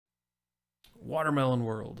Watermelon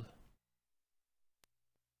World.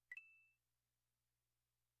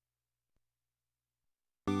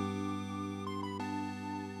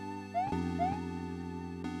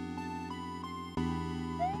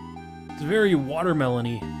 It's very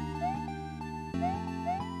watermelon-y.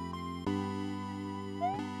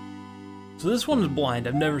 So this one is blind.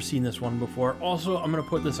 I've never seen this one before. Also, I'm going to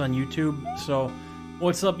put this on YouTube. So,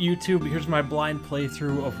 what's up, YouTube? Here's my blind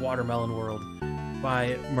playthrough of Watermelon World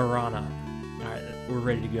by Miranha. Alright, we're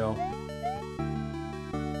ready to go.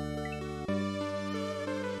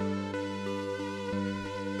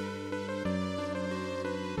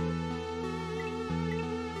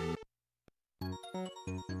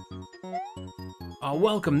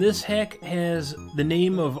 Welcome. This hack has the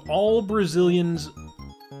name of all Brazilians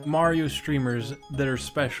Mario streamers that are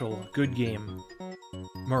special. Good game.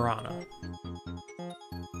 Miranha.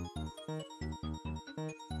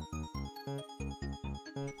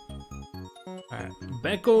 Alright.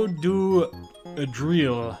 Beco do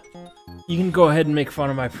Adriel. You can go ahead and make fun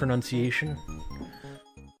of my pronunciation.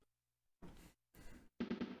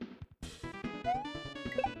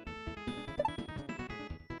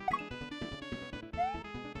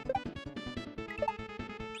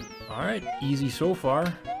 Alright, easy so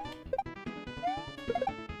far.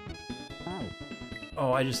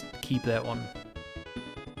 Oh, I just keep that one.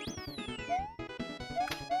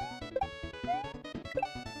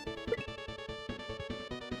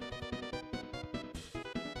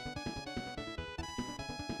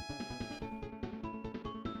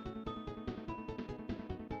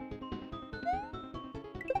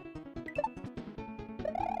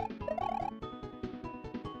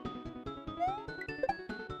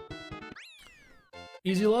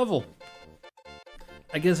 Easy level.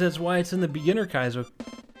 I guess that's why it's in the beginner Kaizo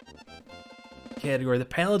category. The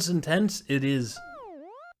palette's intense. It is.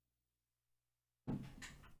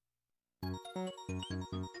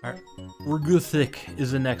 Alright. Rgothic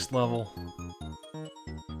is the next level.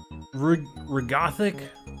 Rgothic?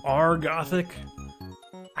 Rgothic?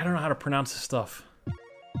 I don't know how to pronounce this stuff.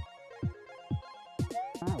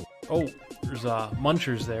 Oh, there's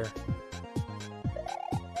munchers there.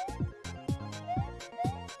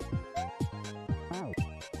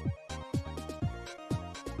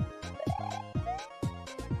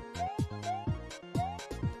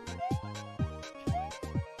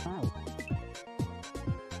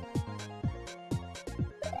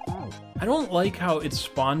 I don't like how it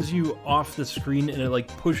spawns you off the screen and it like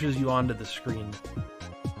pushes you onto the screen.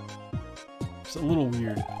 It's a little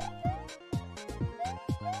weird.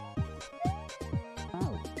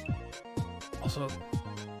 Also,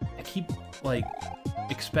 I keep like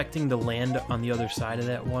expecting to land on the other side of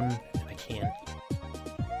that one, and I can't.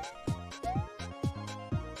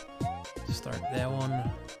 Start that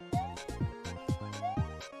one.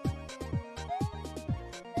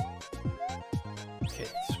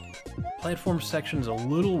 Platform section's a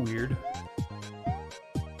little weird.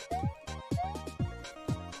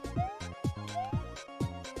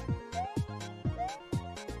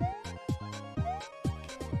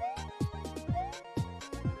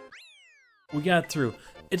 We got through.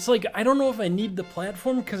 It's like, I don't know if I need the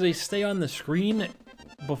platform because they stay on the screen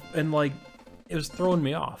and like, it was throwing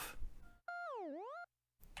me off.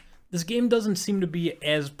 This game doesn't seem to be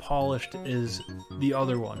as polished as the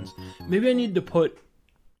other ones. Maybe I need to put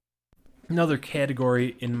another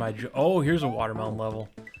category in my... Oh, here's a watermelon level.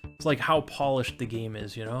 It's like how polished the game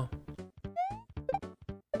is, you know?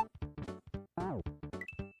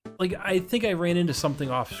 Like, I think I ran into something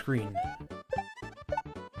off screen.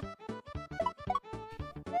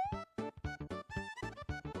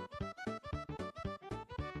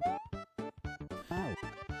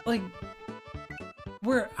 Like,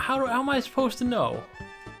 where... How am I supposed to know?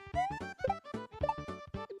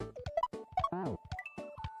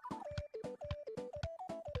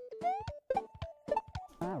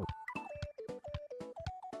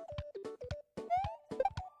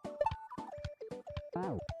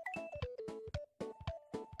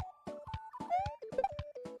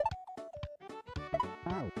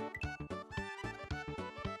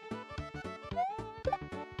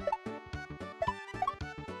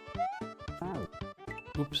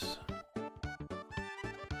 Oops.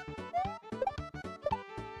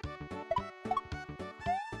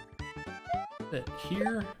 That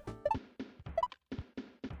here.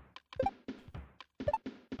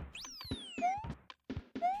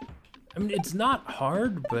 I mean, it's not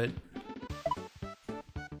hard, but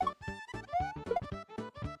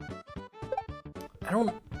I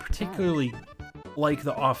don't particularly like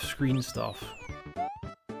the off-screen stuff. I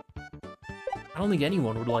don't think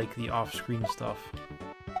anyone would like the off-screen stuff.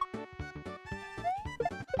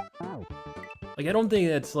 Like, I don't think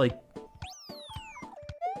that's, like,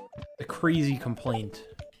 a crazy complaint.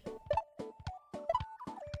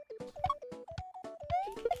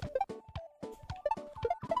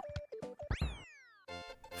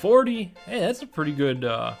 $40? Hey, that's a pretty good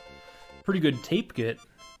tape get.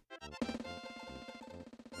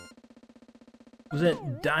 Was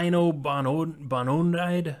that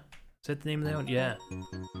Dinobonoide? Is that the name of that one? Yeah.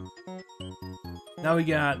 Now we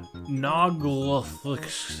got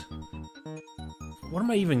Nogluhx. What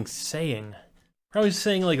am I even saying? Probably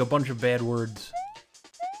saying like a bunch of bad words.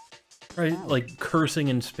 Right, like cursing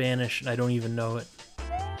in Spanish and I don't even know it.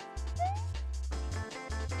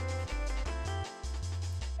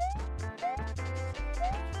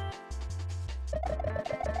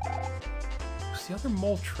 Is the other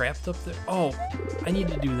mole trapped up there? Oh, I need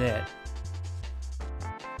to do that.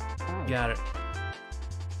 Got it.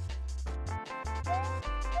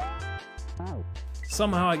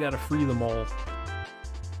 Somehow I gotta free the mole.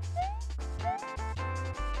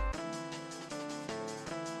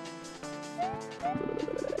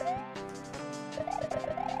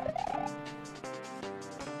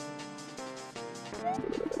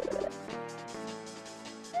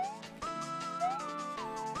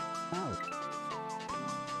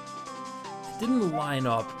 It didn't line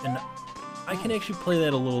up, and I can actually play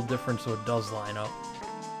that a little different so it does line up.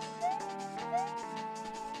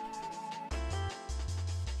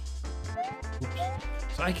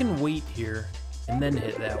 So I can wait here and then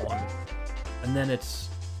hit that one. And then it's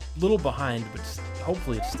a little behind, but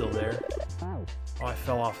hopefully it's still there. Oh, I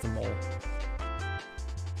fell off the mole.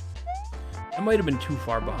 I might have been too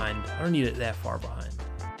far behind. I don't need it that far behind.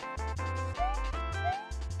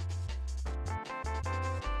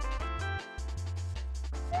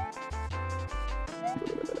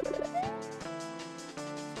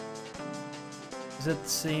 Is that the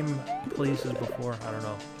same place as before? I don't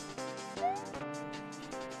know.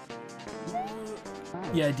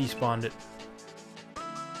 Yeah, I despawned it.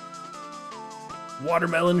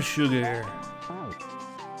 Watermelon sugar.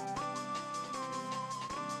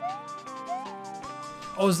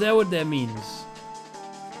 Oh, is that what that means?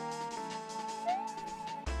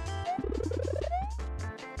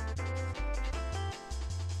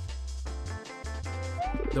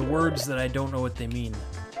 The words that I don't know what they mean.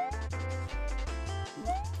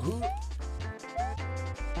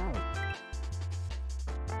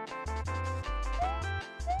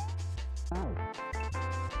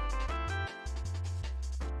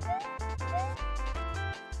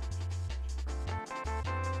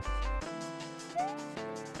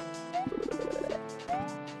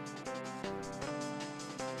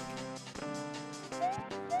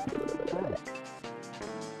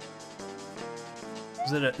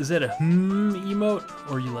 Is that a emote,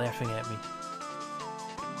 or are you laughing at me?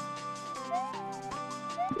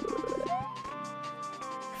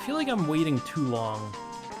 I feel like I'm waiting too long.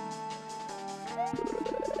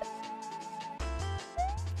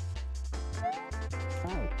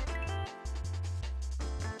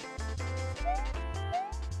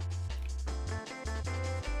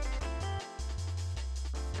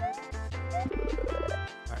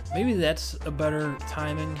 Alright, maybe that's a better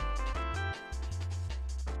timing.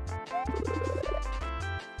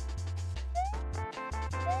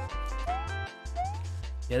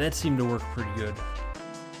 Yeah, that seemed to work pretty good.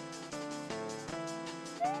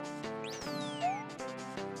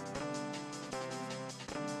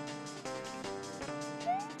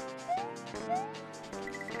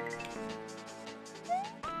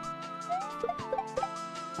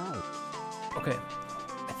 Okay,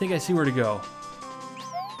 I think I see where to go.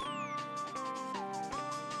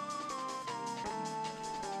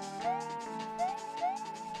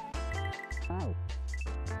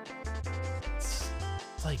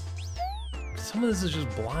 Some of this is just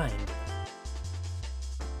blind.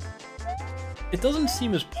 It doesn't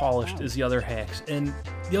seem as polished as the other hacks. And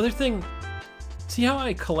the other thing, see how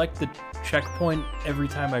I collect the checkpoint every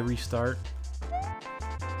time I restart?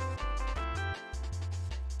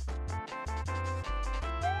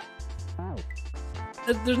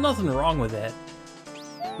 There's nothing wrong with that.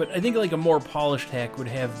 But I think like a more polished hack would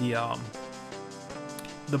have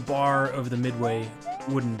the bar of the midway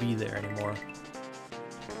wouldn't be there anymore.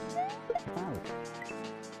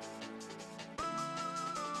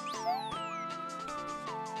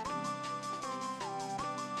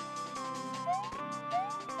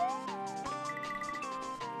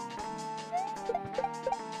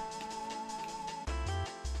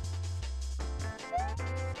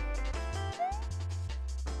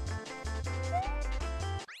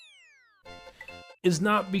 Is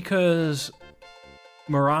not because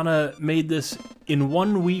Miranha made this in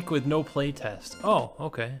 1 week with no playtest. Oh,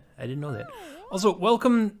 okay. I didn't know that. Also,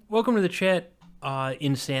 welcome to the chat,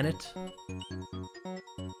 Insanit.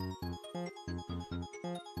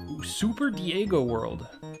 Ooh, Super Diego World.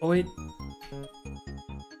 Oh wait,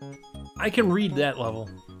 I can read that level.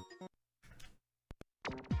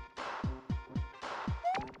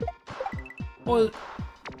 Oh,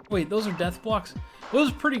 wait, those are death blocks?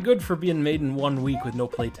 Those are pretty good for being made in 1 week with no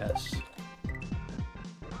playtests.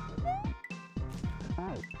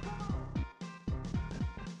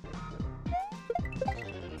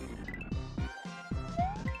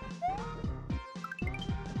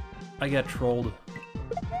 I got trolled.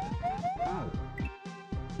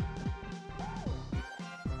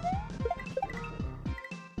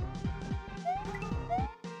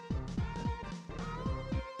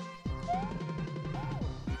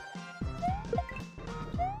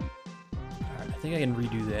 Alright, I think I can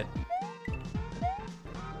redo that.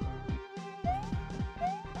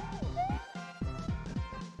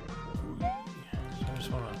 So I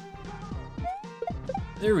just wanna...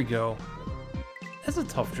 There we go. That's a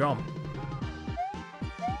tough jump.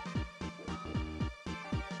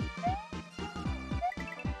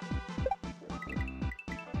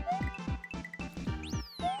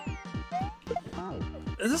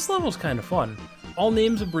 This level's kind of fun. All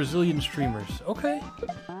names of Brazilian streamers. Okay.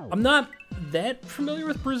 I'm not that familiar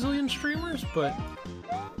with Brazilian streamers, but...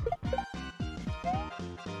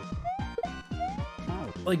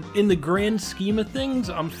 like, in the grand scheme of things,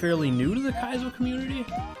 I'm fairly new to the Kaizo community.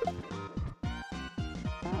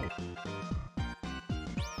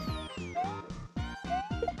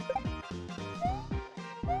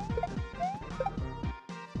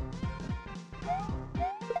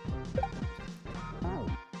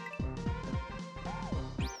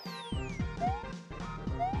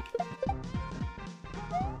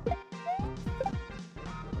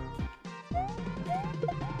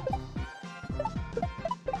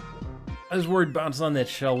 I was worried bouncing on that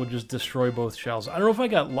shell would just destroy both shells. I don't know if I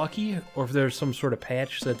got lucky or if there's some sort of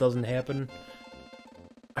patch that doesn't happen.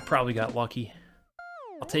 I probably got lucky.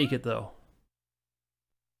 I'll take it though.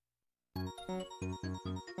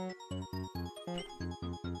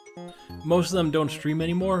 Most of them don't stream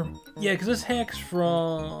anymore. Yeah, because this hack's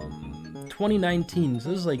from 2019, so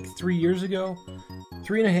this is like 3 years ago.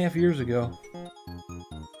 3.5 years ago.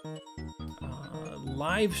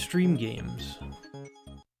 Live stream games.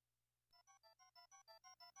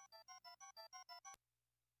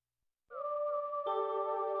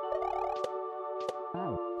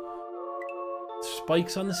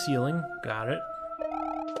 Spikes on the ceiling. Got it.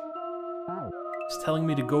 It's telling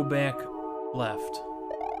me to go back left.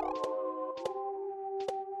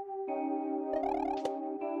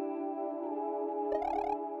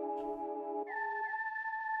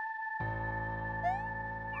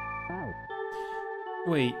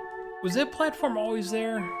 Wait, was that platform always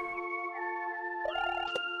there?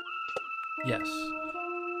 Yes.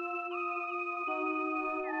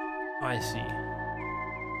 I see.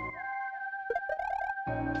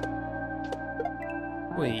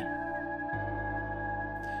 Wait.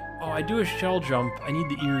 Oh, I do a shell jump. I need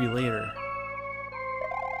the Eerie later.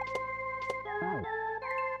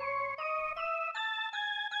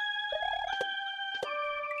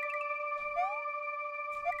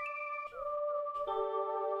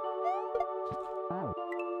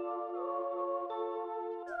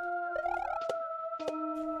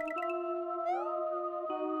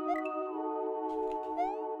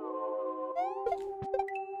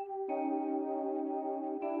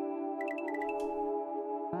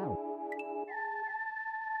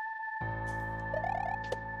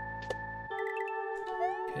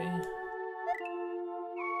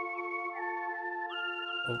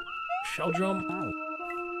 Shell jump.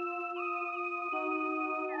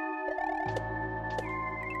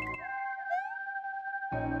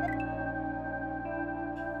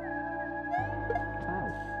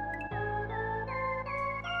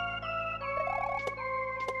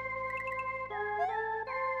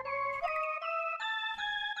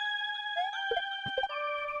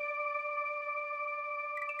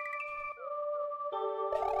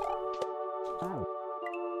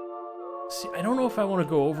 See, I don't know if I want to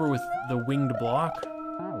go over with the winged block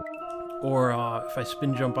or if I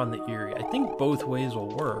spin jump on the Eerie. I think both ways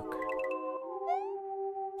will work.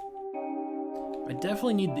 I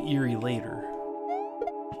definitely need the Eerie later.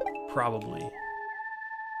 Probably.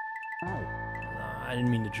 I didn't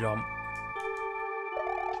mean to jump.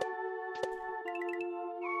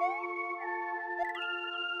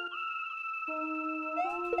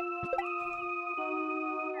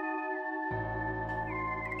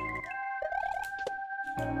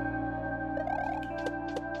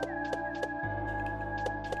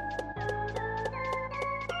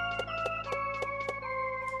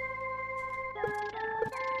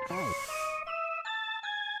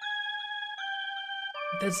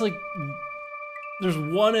 That's like... There's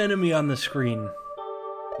one enemy on the screen.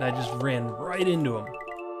 And I just ran right into him.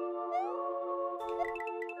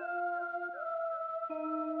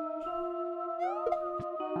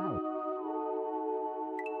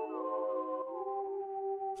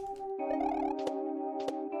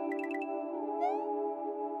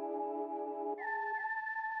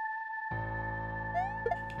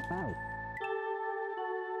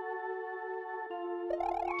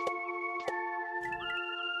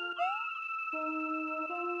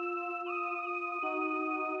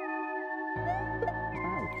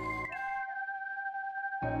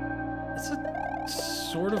 It's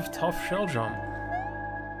a sort of tough shell jump.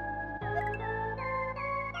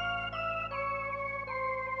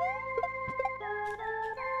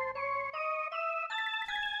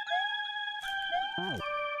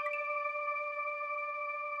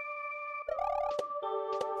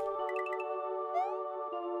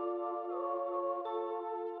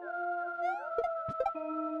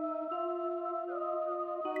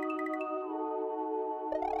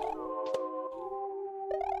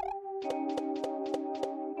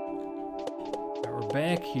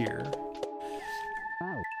 Back here.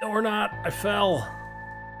 No, we're not. I fell.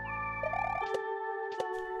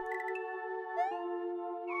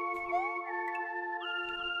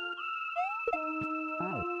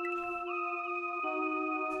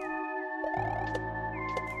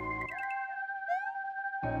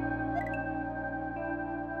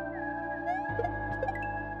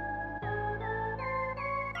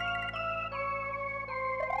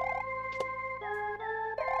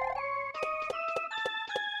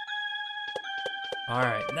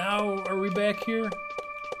 Alright, now are we back here?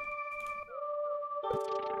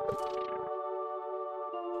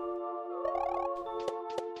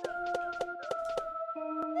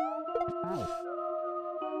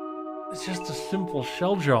 It's just a simple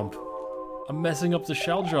shell jump. I'm messing up the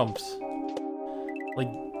shell jumps. Like,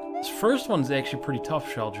 this first one's actually a pretty tough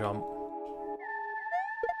shell jump.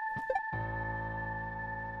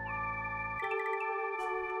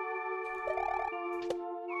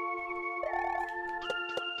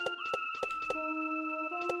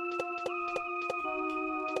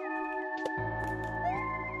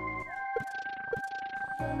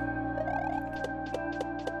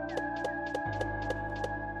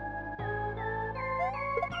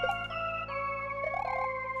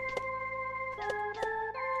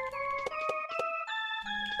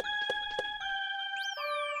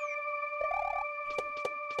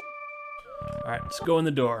 Alright, let's go in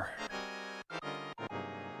the door.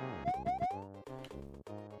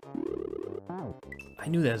 I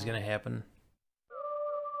knew that was gonna happen.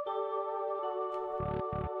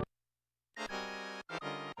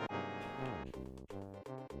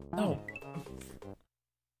 No.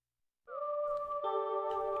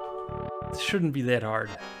 This shouldn't be that hard.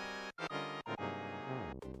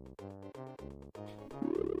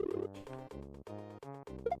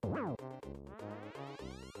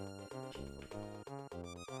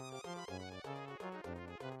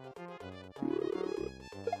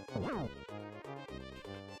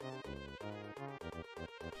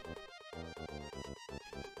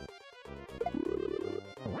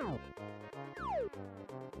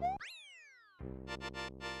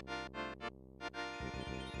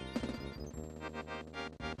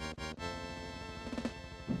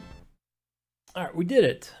 Alright, we did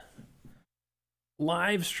it.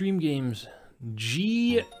 Live stream games.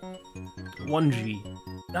 G. 1G.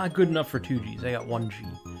 Not good enough for 2Gs. I got 1G.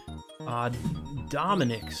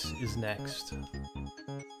 Domenyx is next.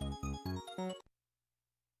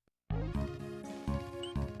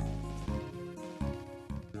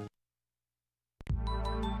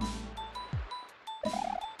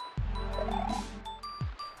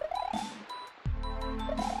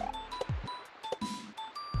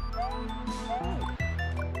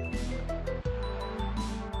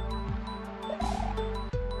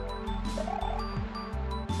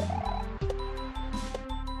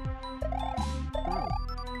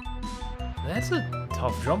 That's a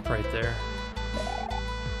tough jump right there.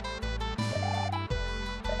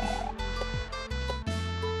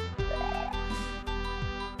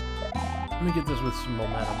 Let me get this with some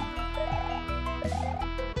momentum.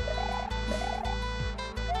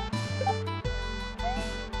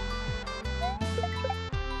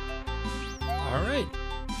 Alright,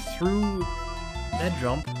 through that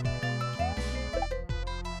jump.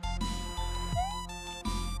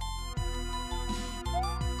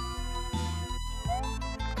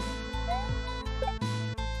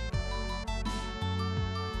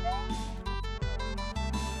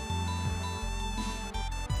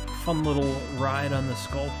 Fun little ride on the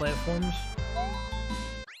skull platforms.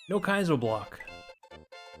 No Kaizo block.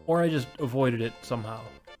 Or I just avoided it somehow.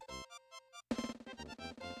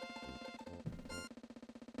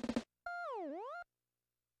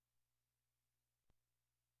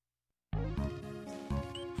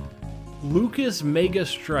 Lucas Mega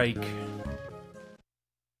Strike.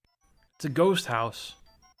 It's a ghost house.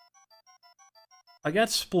 I got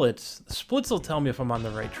splits. Splits will tell me if I'm on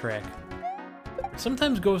the right track.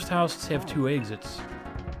 Sometimes ghost houses have 2 exits.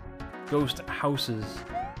 Ghost houses.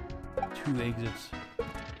 2 exits.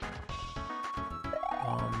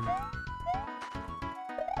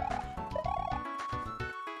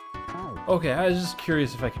 Okay, I was just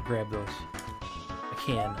curious if I could grab those. I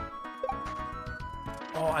can.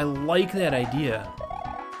 Oh, I like that idea.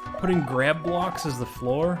 Putting grab blocks as the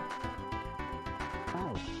floor.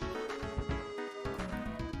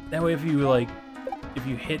 That way if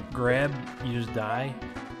you hit grab, you just die.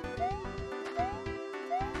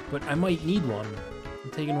 But I might need one.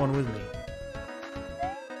 I'm taking one with me.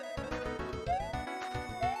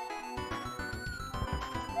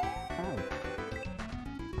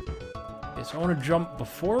 Okay, so I want to jump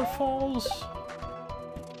before it falls.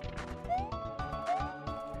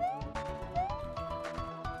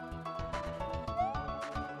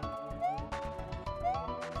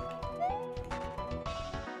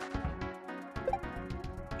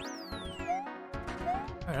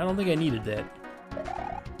 I don't think I needed that.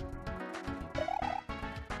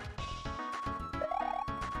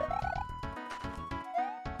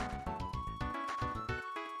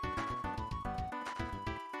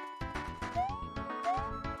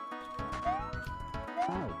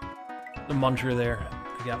 The muncher there.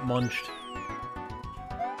 I got munched.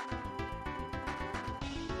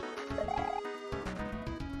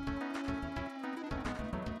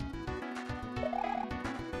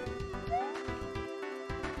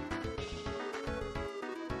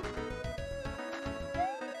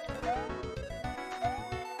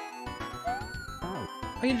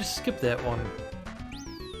 I can just skip that one,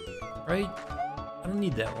 right? I don't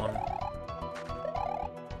need that one.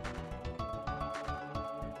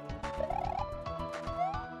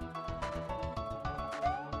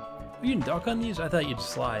 You can duck on these? I thought you'd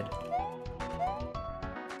slide.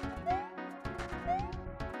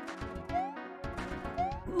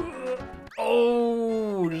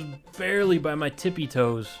 Oh, just barely by my tippy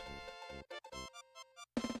toes.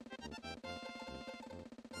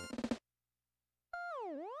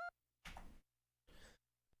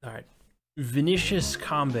 Alright. Vinicius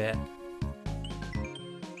Kombat.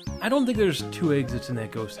 I don't think there's 2 exits in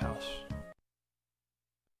that ghost house.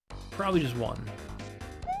 Probably just one.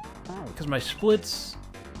 Because my splits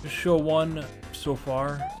just show 1 so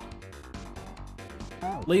far.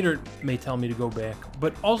 Later it may tell me to go back.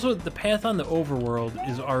 But also the path on the overworld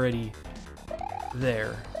is already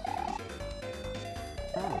there.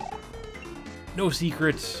 No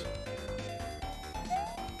secrets.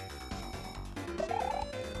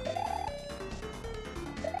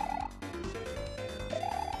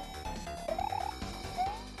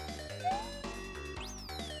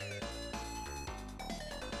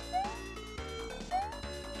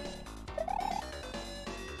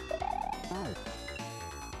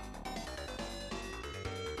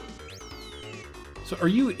 So are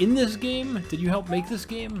you in this game? Did you help make this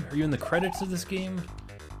game? Are you in the credits of this game?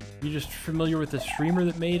 Are you just familiar with the streamer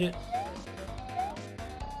that made it?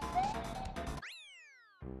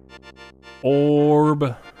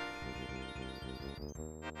 Orb.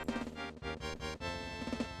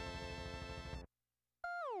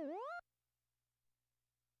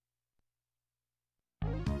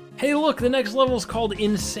 Hey look, the next level is called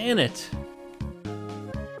Insanit.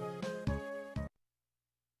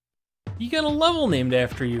 You got a level named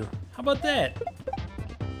after you. How about that?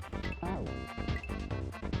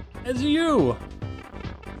 As you.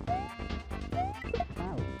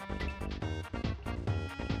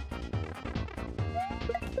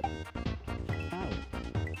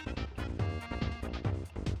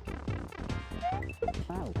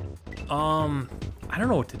 I don't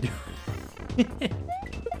know what to do.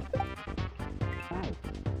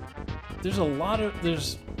 There's a lot of,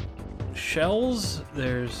 there's shells,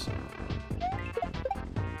 there's...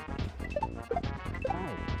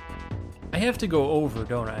 I have to go over,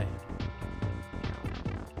 don't I?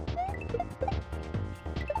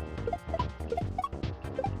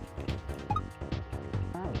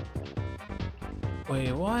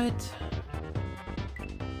 Wait, what?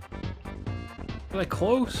 Was I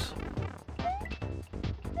close?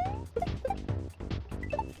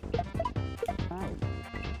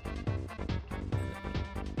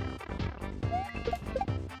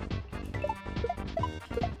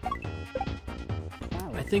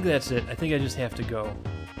 I think that's it. I think I just have to go.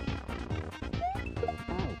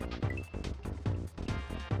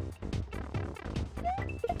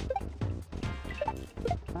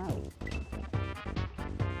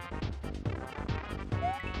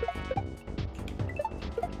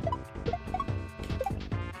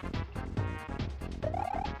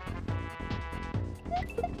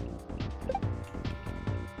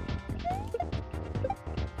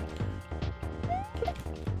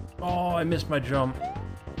 Oh, I missed my jump.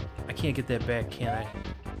 I can't get that back, can I?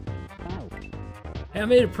 Hey, I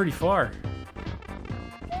made it pretty far.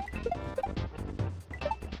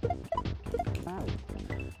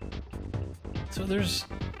 So there's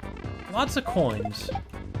lots of coins.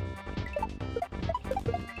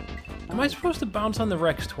 Am I supposed to bounce on the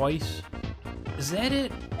Rex twice? Is that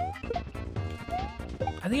it?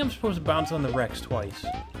 I think I'm supposed to bounce on the Rex twice.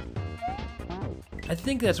 I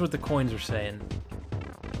think that's what the coins are saying.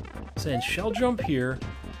 Saying shell jump here,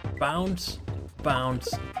 bounce,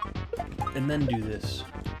 bounce, and then do this.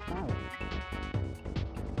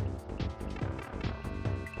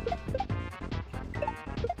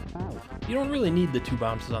 You don't really need the 2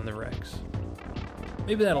 bounces on the Rex.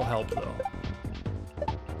 Maybe that'll help though.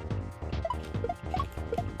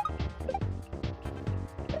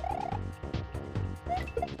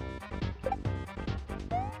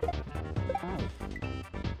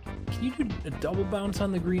 Can you do a double bounce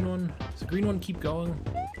on the green one? Does the green one keep going?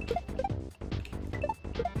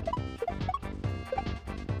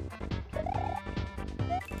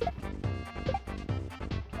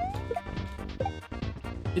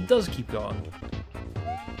 It does keep going.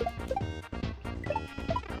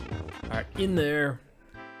 Alright, in there.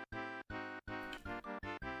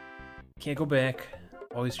 Can't go back.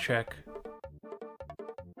 Always check.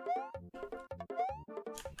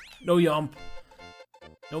 No yump.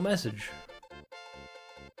 No message.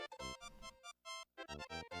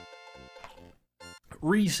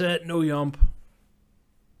 Reset, no yump.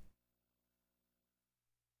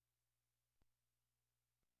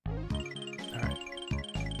 Alright.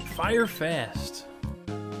 Fire fast.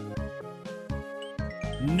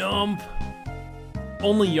 Nump.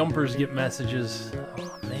 Only yumpers get messages.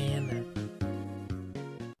 Oh, man.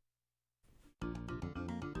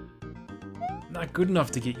 Not good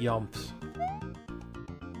enough to get yumps.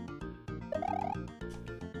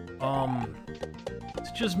 Is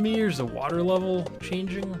it just me or is the water level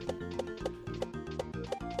changing?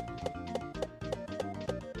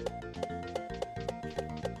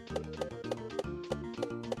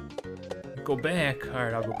 Go back?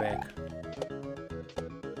 Alright, I'll go back.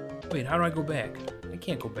 Wait, how do I go back? I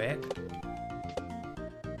can't go back.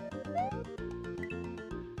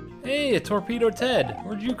 Hey, a Torpedo Ted!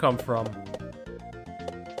 Where'd you come from?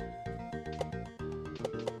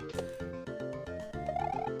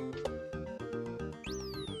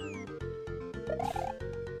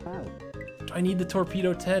 Do I need the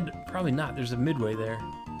Torpedo Ted? Probably not, there's a midway there.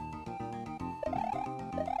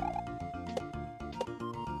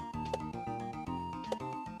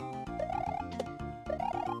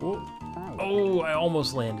 Oh, oh, I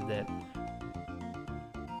almost landed that.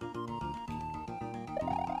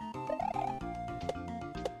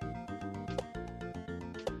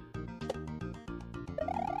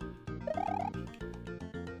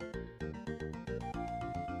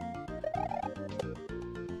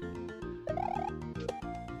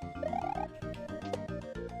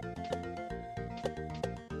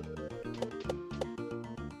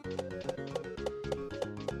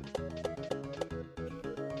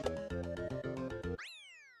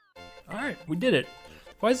 Alright, we did it.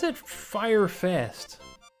 Why is that fire fast?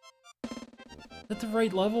 Is that the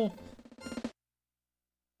right level?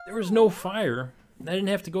 There was no fire. I didn't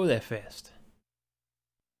have to go that fast.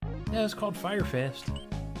 Yeah, it's called fire fast.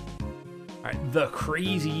 Alright, the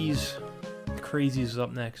crazies. The crazies is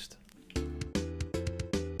up next.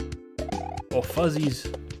 Oh, fuzzies.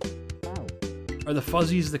 Are the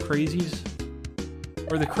fuzzies the crazies?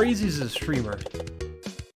 Or the crazies a streamer?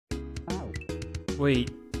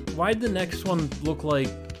 Wait. Why'd the next one look like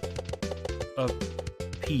a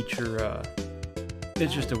peach or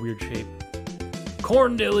it's just a weird shape.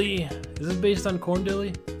 Corndilly! Is this based on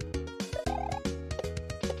Corndilly?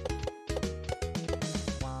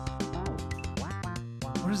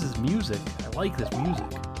 What is this music? I like this music.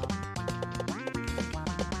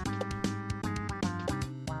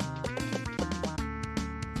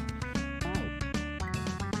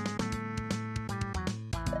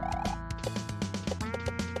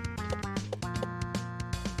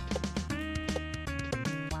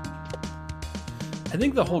 I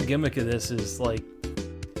think the whole gimmick of this is like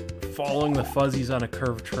following the fuzzies on a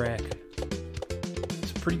curved track.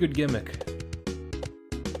 It's a pretty good gimmick.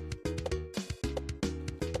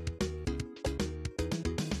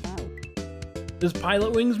 This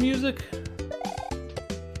Pilot Wings music?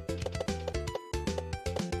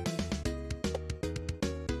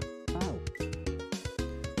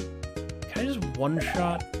 Can I just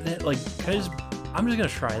one-shot that? Like, can I just... I'm just gonna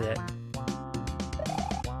try that.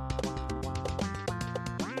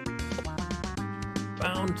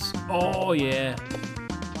 Bounce. Oh, yeah.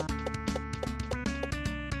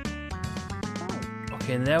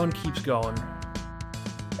 Okay, and that one keeps going.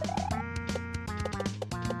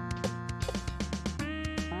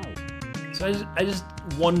 So I just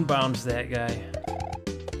one bounce that guy.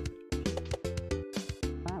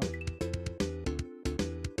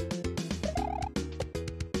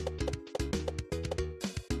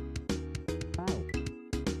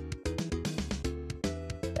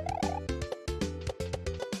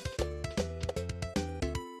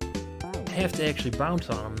 I have to actually bounce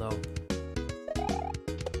on him though.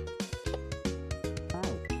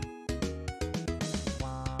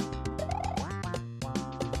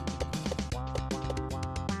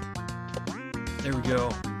 There we go.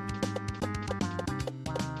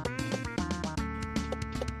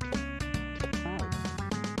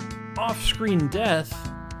 Off-screen death?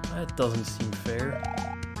 That doesn't seem fair.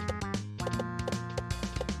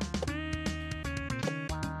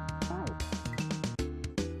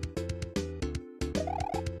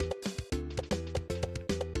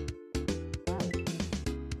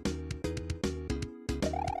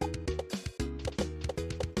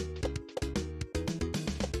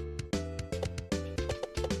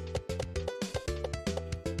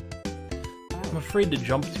 I'm afraid to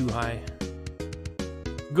jump too high.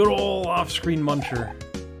 Good ol' off-screen muncher.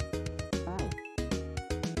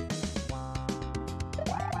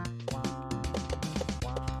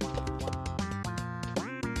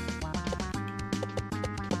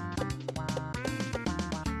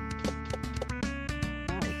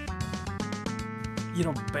 You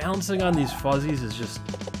know, bouncing on these fuzzies is just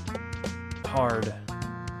hard.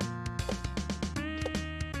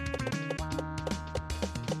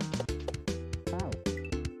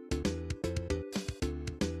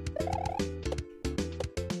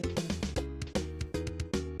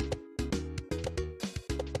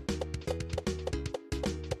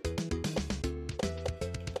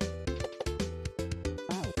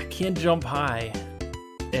 Can't jump high,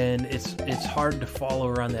 and it's hard to follow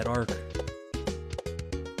around that arc.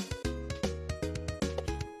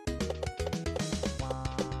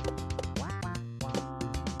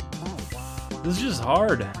 This is just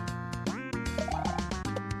hard.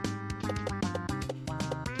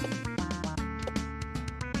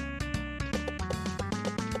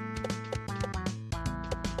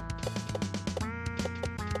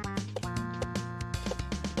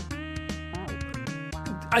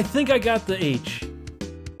 I think I got the H.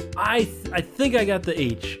 I think I got the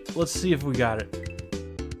H. Let's see if we got it.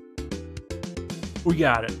 We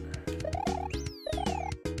got it.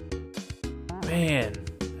 Man,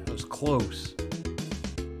 that was close.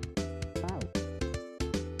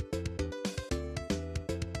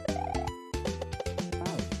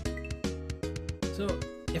 So,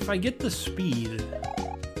 if I get the speed...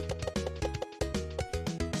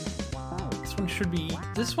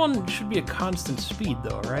 This one should be a constant speed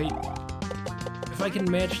though, right? If I can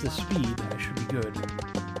match the speed, I should be good.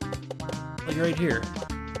 Like right here.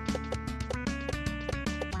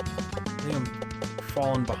 I think I'm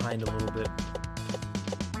falling behind a little bit.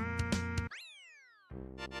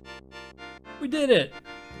 We did it!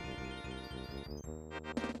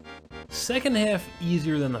 Second half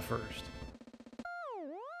easier than the first.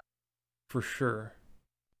 For sure.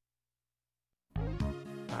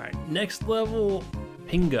 Alright, next level,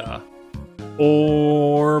 Pinga.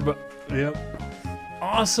 Orb. Yep.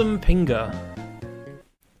 Awesome Pinga.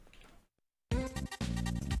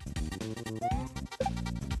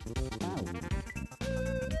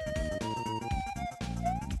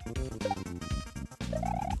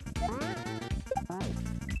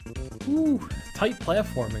 Ooh, tight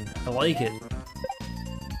platforming. I like it.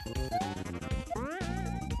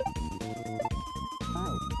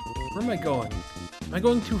 Where am I going? Am I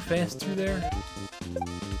going too fast through there?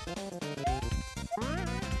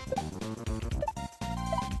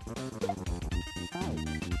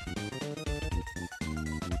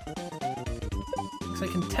 Because I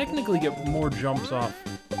can technically get more jumps off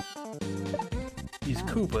these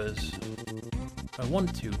Koopas if I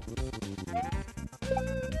want to.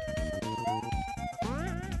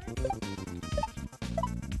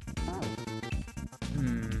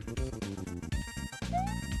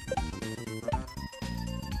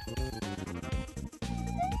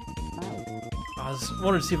 I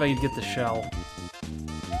wanted to see if I could get the shell.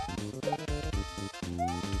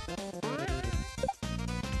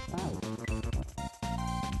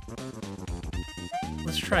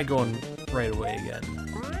 Let's try going right away again.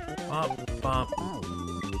 Bop, bop.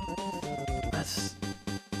 That's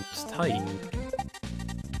tight.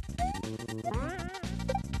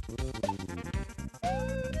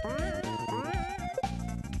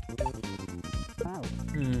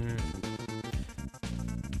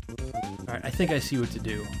 Alright, I think I see what to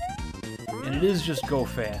do. And it is just go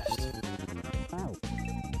fast.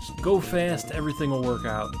 Just go fast, everything will work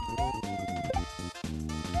out.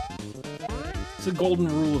 It's the golden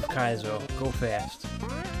rule of Kaizo. Go fast.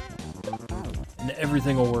 And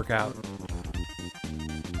everything will work out.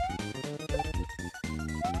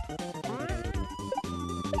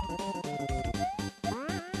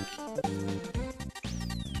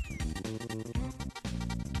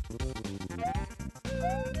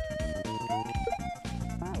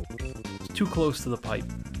 It's too close to the pipe.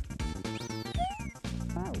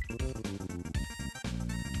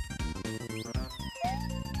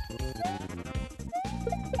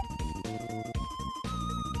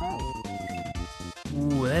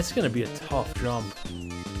 Ooh, that's gonna be a tough jump.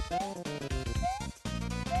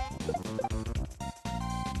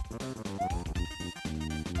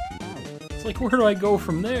 It's like, where do I go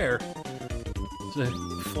from there? The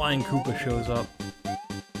flying Koopa shows up.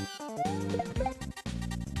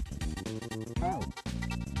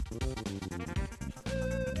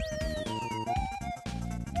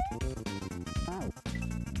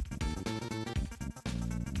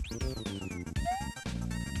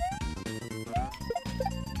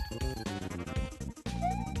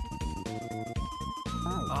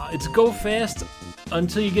 It's go fast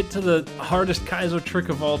until you get to the hardest Kaizo trick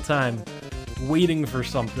of all time. Waiting for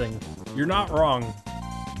something. You're not wrong.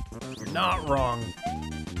 You're not wrong.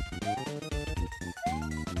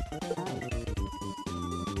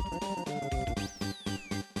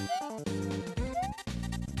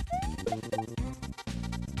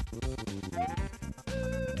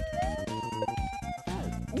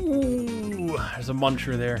 Ooh, there's a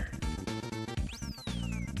muncher there.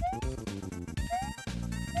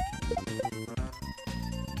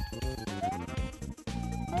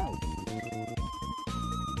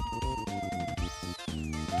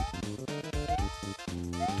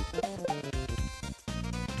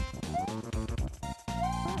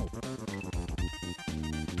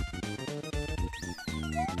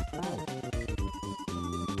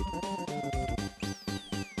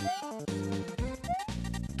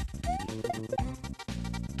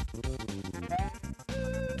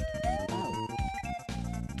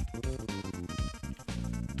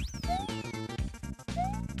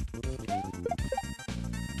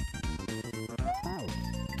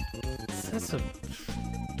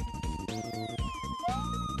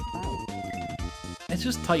 It's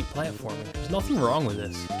just tight platforming. There's nothing wrong with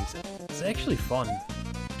this. It's actually fun.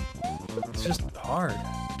 It's just hard.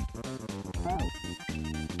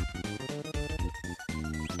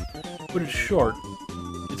 But it's short.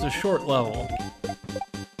 It's a short level.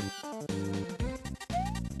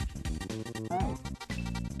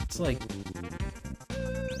 It's like...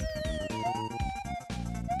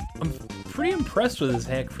 I'm pretty impressed with this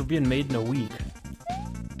hack for being made in a week.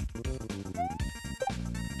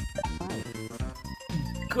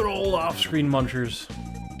 Good old off-screen munchers.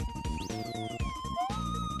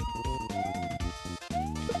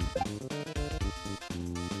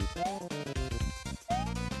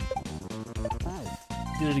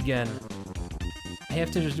 Did it again. I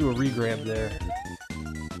have to just do a re-grab there.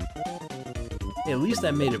 Hey, at least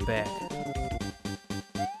I made it back.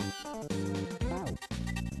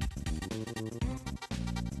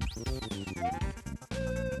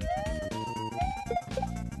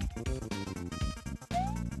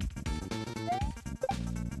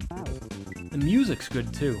 The music's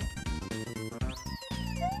good too.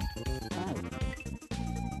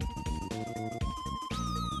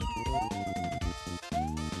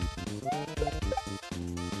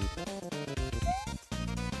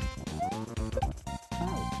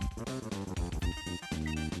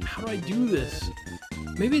 How do I do this?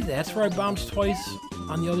 Maybe that's where I bounced twice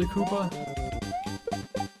on the other Koopa?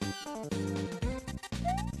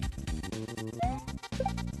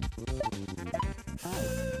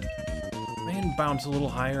 Bounce a little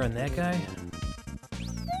higher on that guy.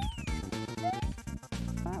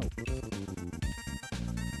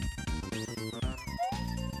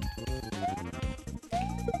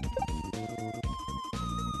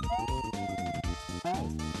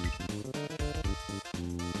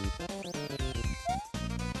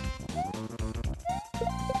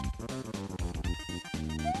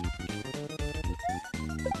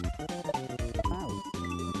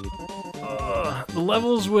 The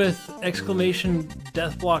levels with exclamation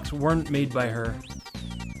death blocks weren't made by her.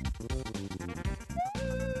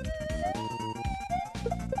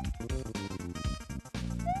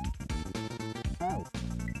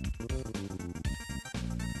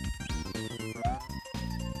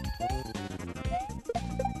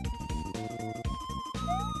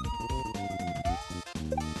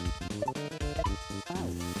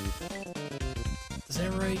 Is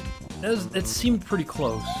that right? That seemed pretty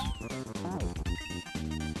close.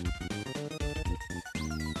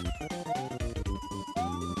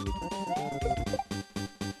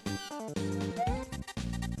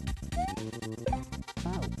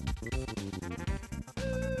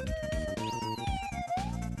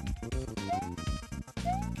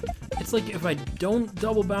 It's like if I don't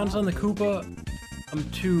double bounce on the Koopa, I'm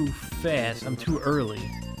too fast, I'm too early.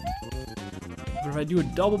 But if I do a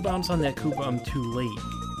double bounce on that Koopa, I'm too late.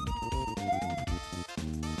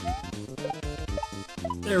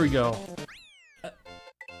 There we go.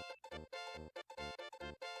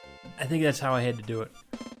 I think that's how I had to do it.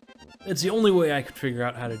 It's the only way I could figure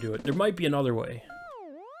out how to do it. There might be another way.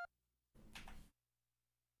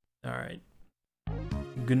 Alright.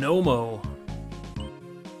 Gnomo.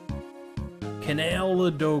 Canal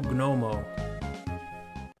do Gnomo.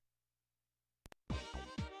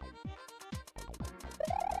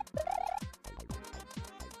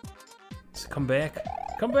 Let's come back.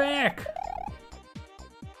 Come back!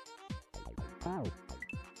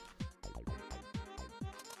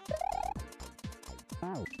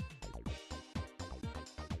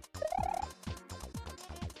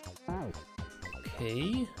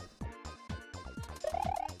 Okay.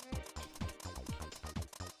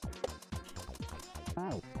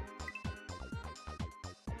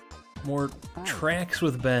 More tracks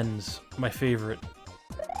with bends, my favorite.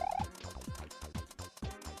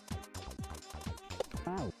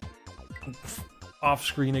 Off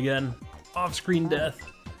screen again. Off screen death.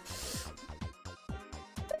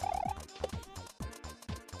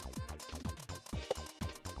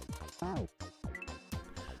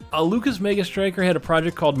 Lucas Mega Striker had a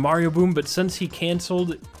project called Mario Boom, but since he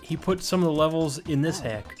canceled, he put some of the levels in this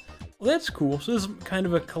hack. Well, that's cool. So this is kind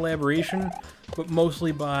of a collaboration, but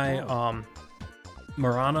mostly by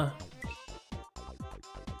Miranha.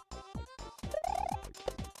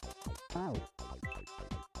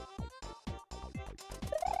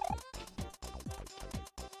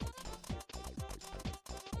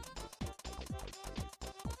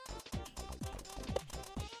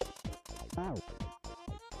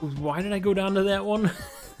 Why did I go down to that one?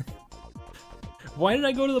 Why did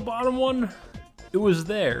I go to the bottom one? It was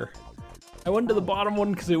there. I went to the bottom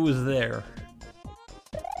one because it was there.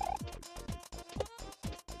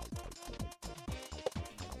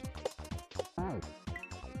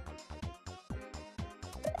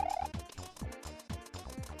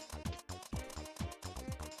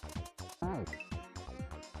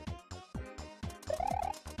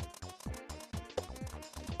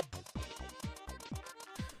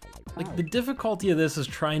 Like, the difficulty of this is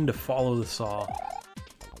trying to follow the saw.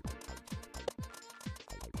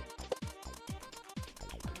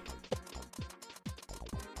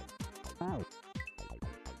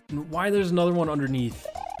 And why there's another one underneath,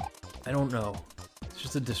 I don't know. It's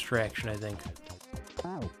just a distraction, I think.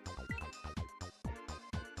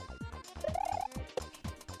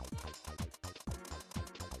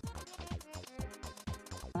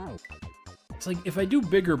 It's like, if I do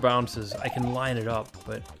bigger bounces, I can line it up,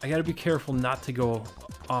 but I gotta be careful not to go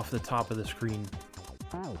off the top of the screen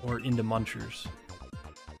or into munchers.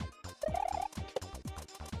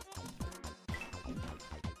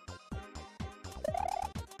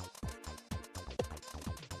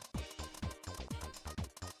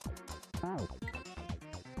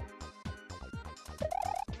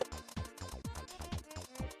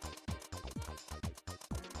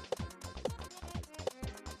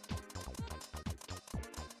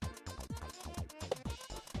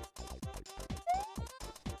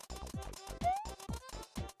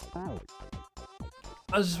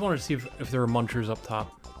 I just wanted to see if there were munchers up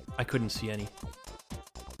top. I couldn't see any.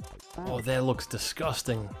 Oh, that looks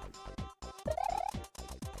disgusting.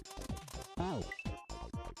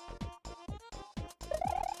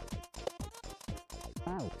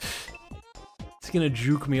 It's gonna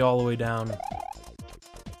juke me all the way down.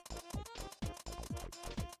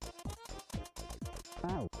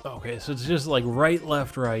 Okay, so it's just like right,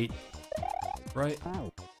 left, right. Right.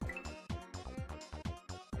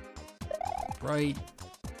 Right.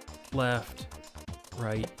 Left,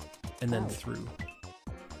 right, and then through.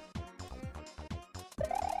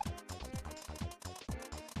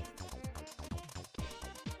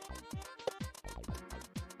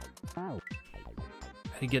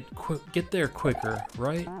 I get there quicker,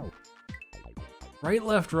 right? Right,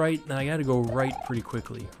 left, right, and I gotta go right pretty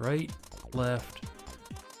quickly. Right, left.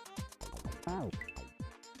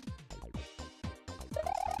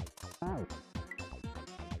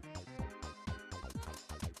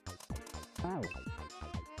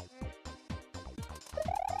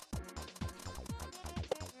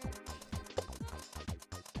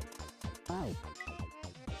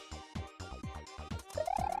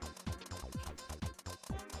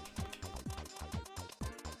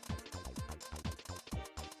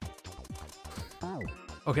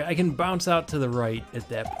 Okay, I can bounce out to the right at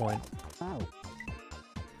that point.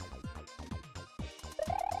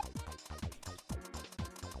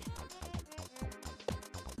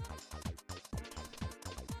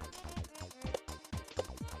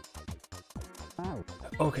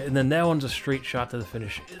 Okay, and then that one's a straight shot to the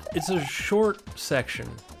finish. It's a short section.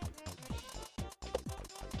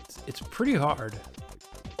 It's pretty hard.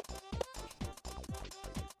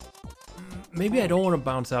 Maybe I don't want to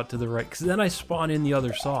bounce out to the right, because then I spawn in the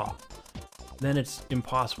other saw. Then it's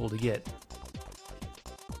impossible to get.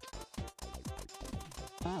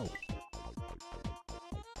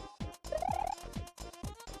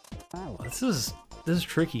 This is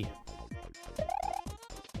tricky.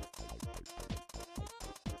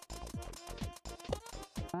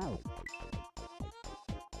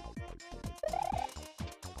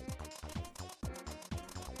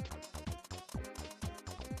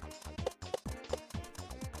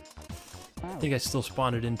 I think I still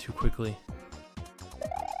spawned it in too quickly.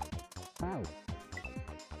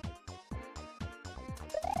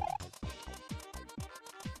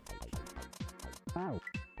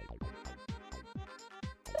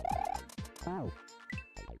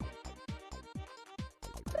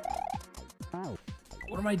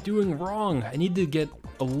 What am I doing wrong? I need to get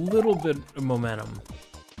a little bit of momentum.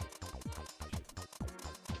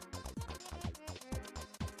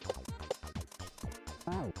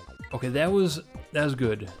 Okay, that was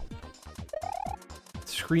good. The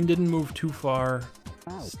screen didn't move too far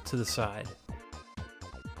to the side.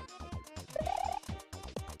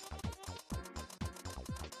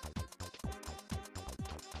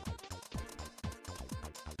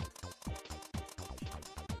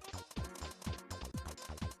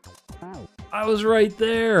 I was right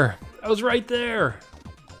there. I was right there.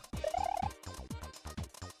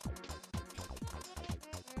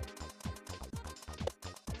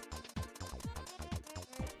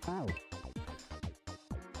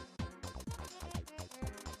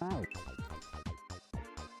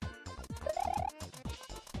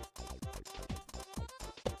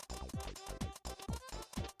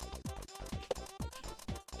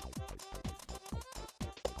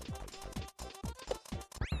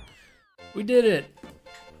 We did it!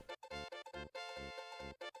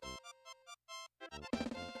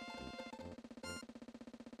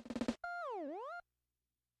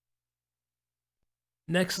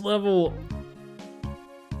 Next level...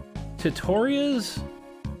 Tutorials?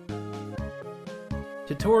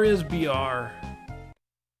 Tutoriais Br.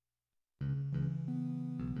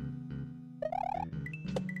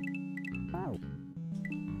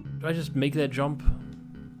 Do I just make that jump?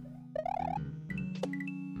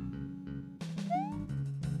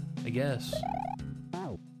 I guess.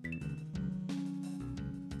 Oh,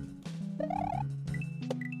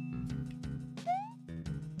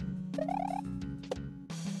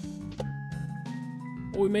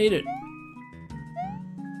 we made it.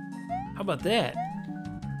 How about that?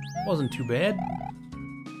 Wasn't too bad.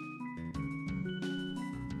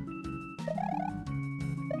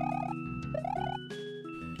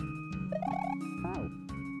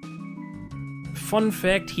 Fun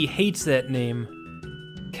fact, he hates that name.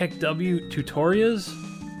 W Tutorials?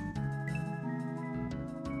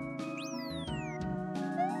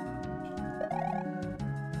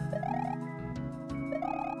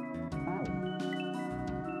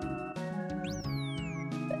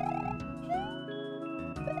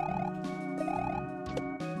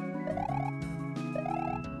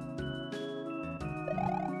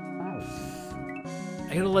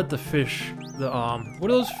 I gotta let the fish,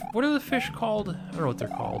 what are the fish called? I don't know what they're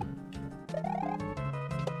called.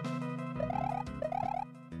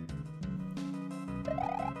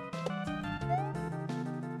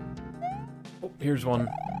 Oh, here's one.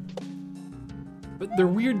 But they're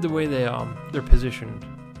weird the way they're positioned.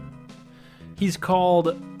 He's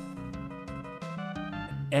called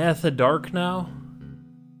Dark now.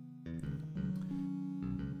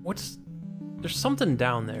 There's something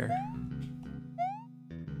down there.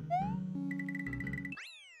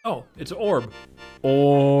 Oh, it's orb.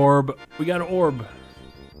 Orb. We got an orb.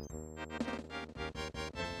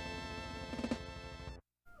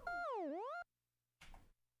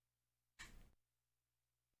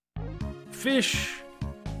 Fish.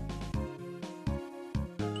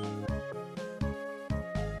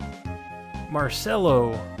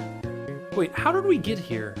 Marcelo. Wait, how did we get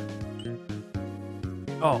here?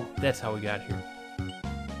 Oh, that's how we got here.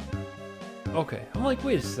 Okay, I'm like,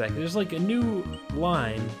 wait a second, there's like a new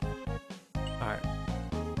line. Alright.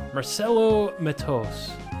 Marcelo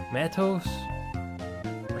Matos. Matos?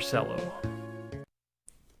 Marcelo.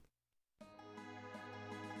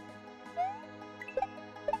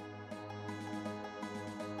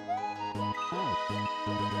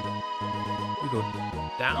 go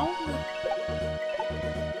down?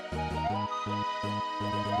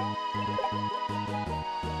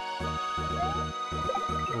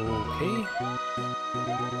 Okay.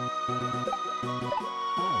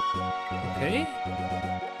 Okay.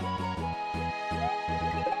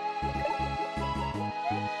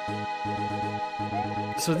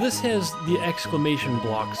 So this has the exclamation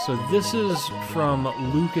block. So this is from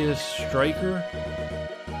Lucas Striker.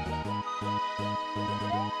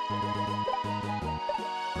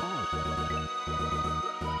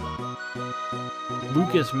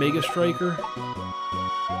 Lucas Mega Striker.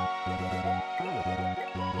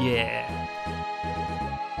 Yeah.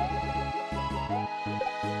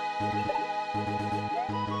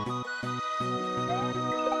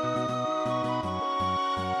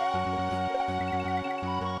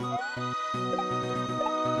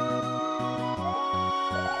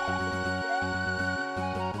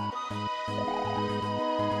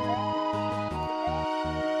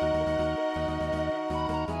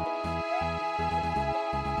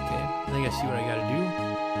 I think I see what I gotta do.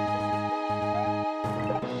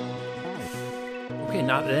 Okay,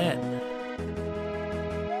 not that.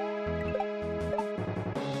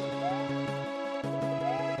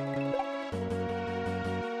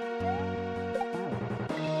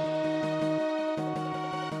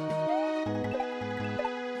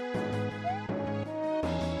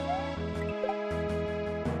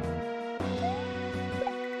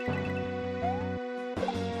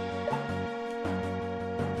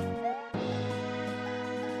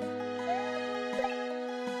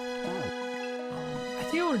 I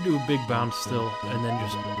think I want to do a big bounce still, and then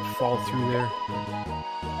just fall through there.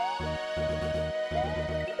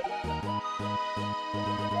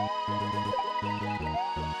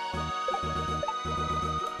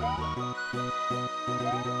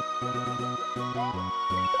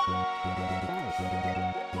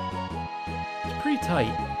 It's pretty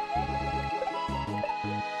tight.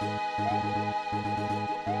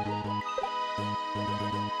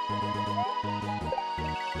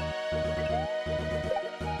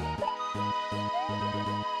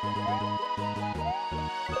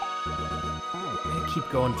 Keep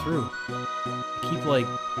going through. I keep like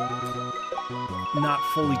not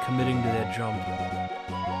fully committing to that jump.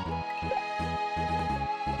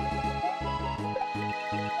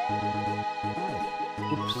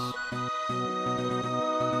 Oops.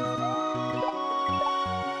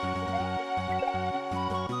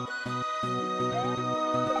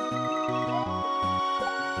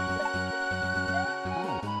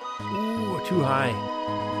 Ooh, too high.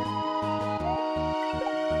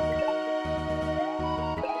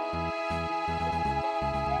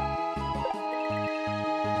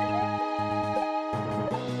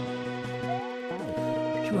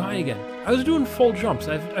 Too high again. I was doing full jumps.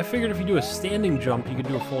 I figured if you do a standing jump, you could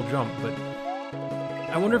do a full jump, but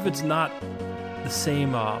I wonder if it's not the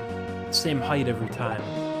same height every time.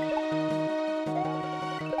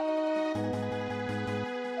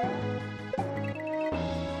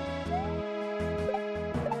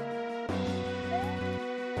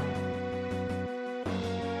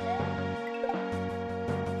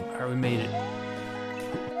 Alright, we made it.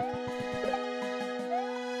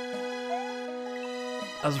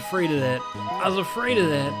 I was afraid of that. I was afraid of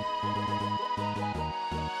that.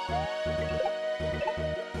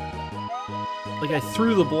 Like, I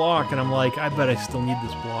threw the block, and I'm like, I bet I still need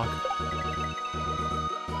this block.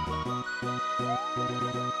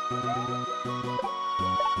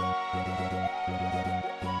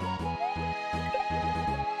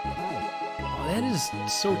 Oh, that is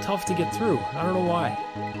so tough to get through. I don't know why.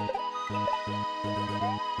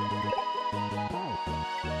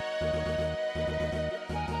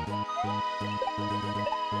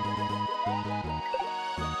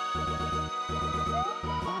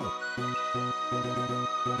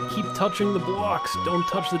 Keep touching the blocks. Don't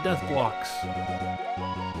touch the death blocks.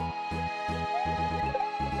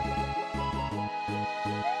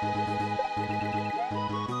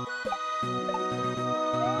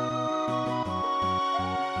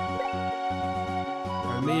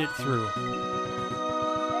 I made it through.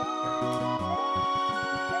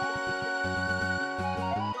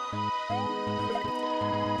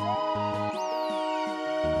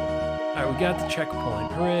 Alright, we got the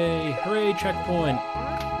checkpoint. Hooray! Hooray, checkpoint!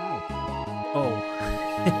 Oh.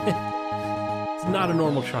 It's not a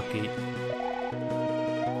normal truck gate.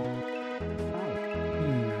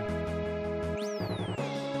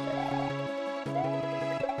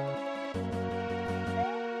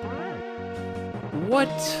 What?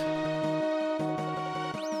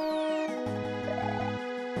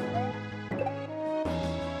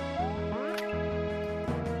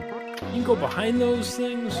 You can go behind those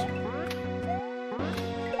things?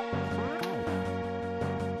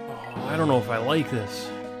 I don't know if I like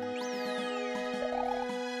this.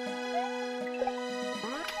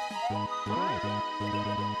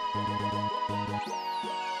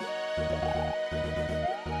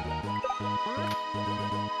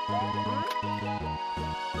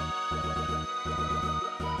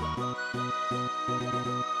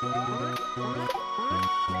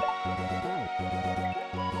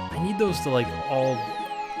 I need those to like all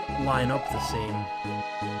line up the same.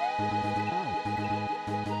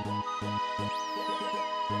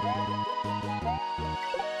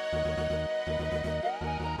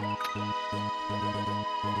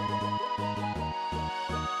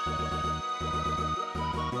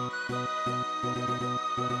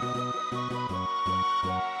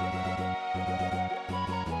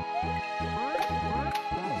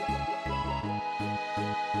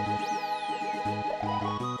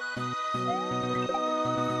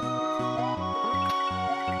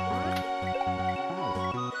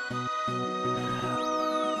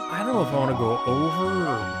 I don't know if I want to go over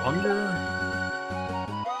or under.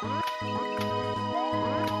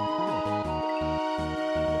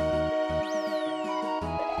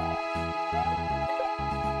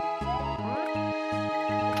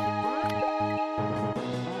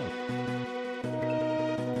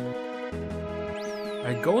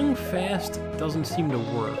 Alright, going fast doesn't seem to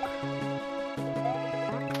work.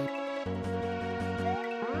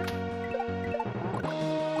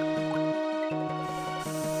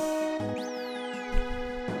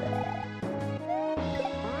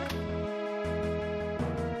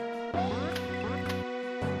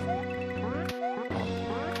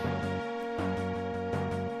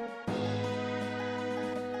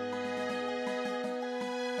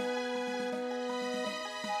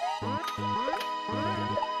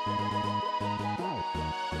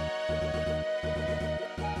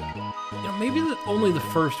 Maybe only the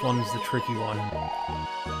first one is the tricky one.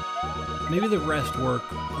 Maybe the rest work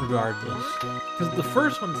regardless. Because the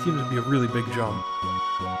first one seems to be a really big jump.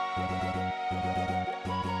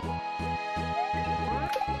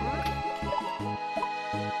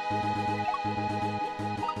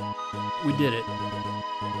 We did it.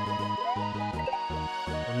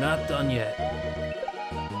 We're not done yet.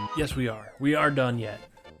 Yes, we are. We are done yet.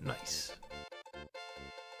 Nice.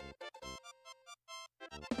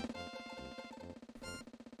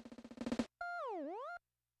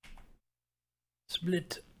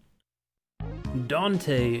 Split.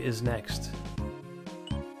 Dante is next.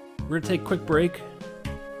 We're gonna take a quick break.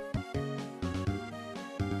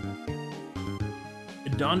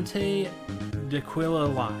 Dante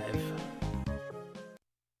Daquela live.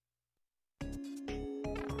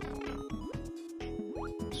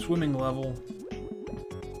 Swimming level.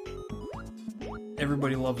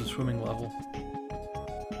 Everybody loves a swimming level.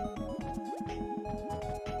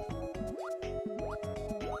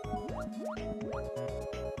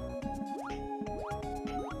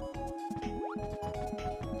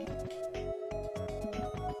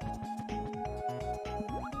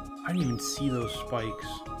 I didn't even see those spikes.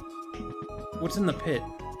 What's in the pit?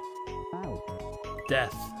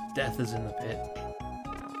 Death. Death is in the pit.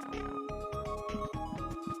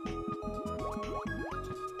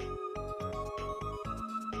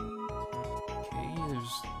 Okay,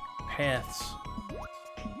 there's paths.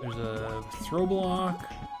 There's a throw block.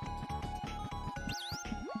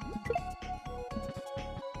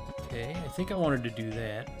 Okay, I think I wanted to do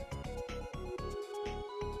that.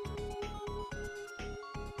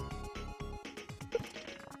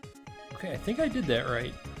 Okay, I think I did that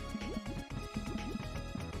right.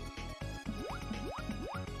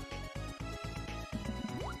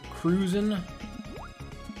 Cruising.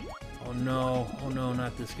 Oh no,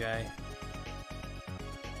 not this guy.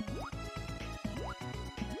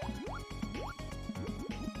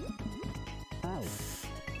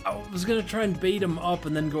 I was gonna try and bait him up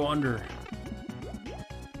and then go under.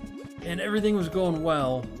 And everything was going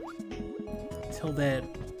well. Until that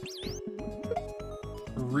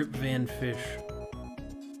Rip Van Fish.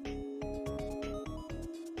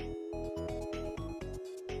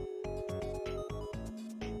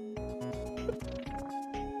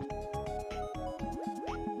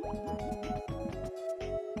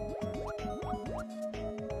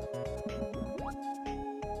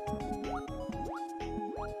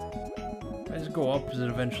 I just go up, does it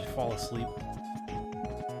eventually fall asleep?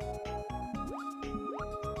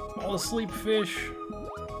 Fall asleep, fish.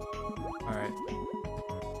 Alright.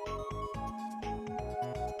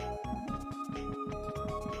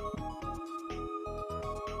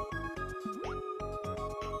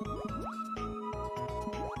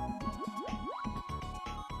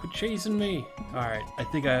 Quit chasing me. Alright, I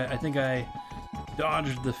think I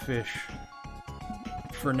dodged the fish.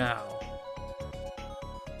 For now.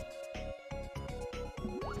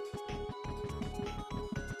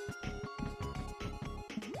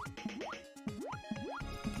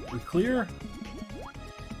 clear?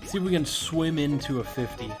 See if we can swim into a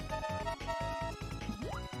 50.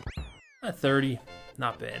 30.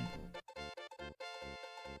 Not bad.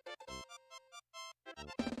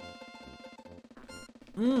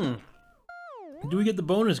 Do we get the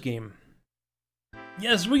bonus game?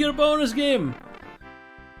 Yes, we get a bonus game!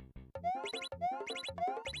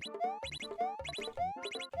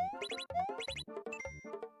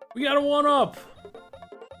 We got a 1-up!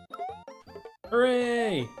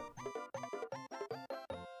 Hooray!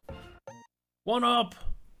 1-up!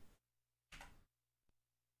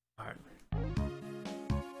 Alright.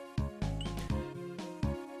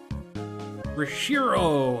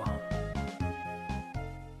 Rashiro!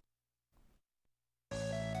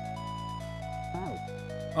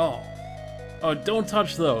 Oh. Oh, don't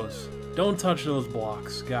touch those. Don't touch those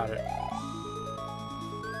blocks. Got it.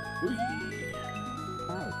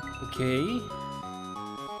 Okay.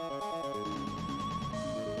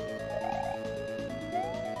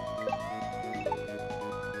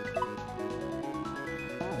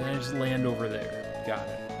 And I just land over there. Got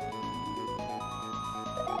it.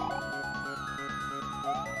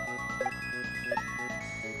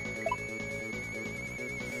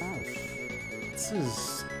 This is...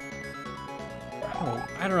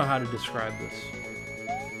 I don't know how to describe this.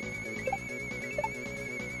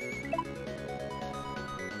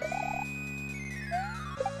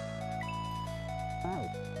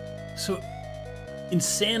 So,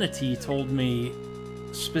 Insanity told me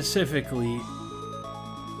specifically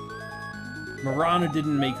Mirana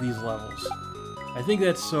didn't make these levels. I think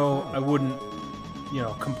that's so I wouldn't, you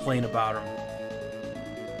know, complain about them.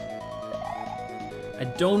 I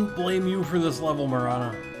don't blame you for this level,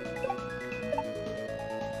 Mirana.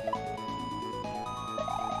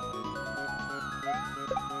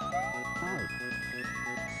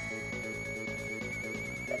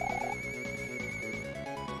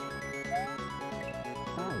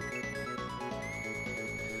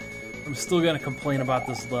 I'm still gonna complain about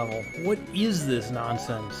this level. What is this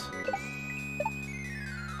nonsense?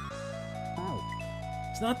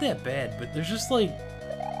 It's not that bad, but there's just like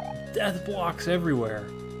death blocks everywhere.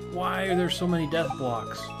 Why are there so many death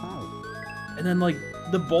blocks? And then like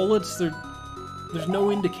the bullets, there's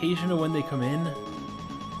no indication of when they come in.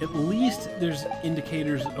 At least there's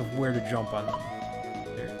indicators of where to jump on them.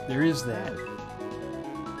 There is that.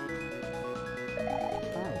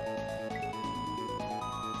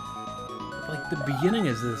 Like, the beginning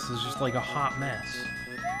of this is just like a hot mess.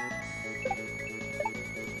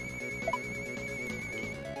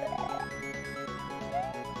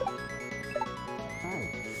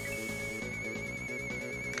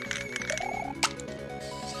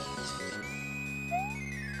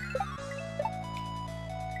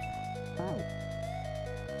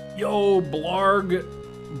 Yo, Blarg,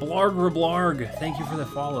 Reblarg, thank you for the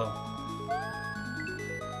follow.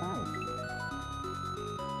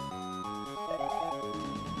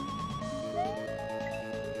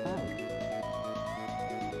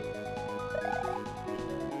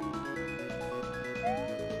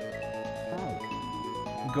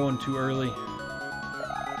 I'm going too early.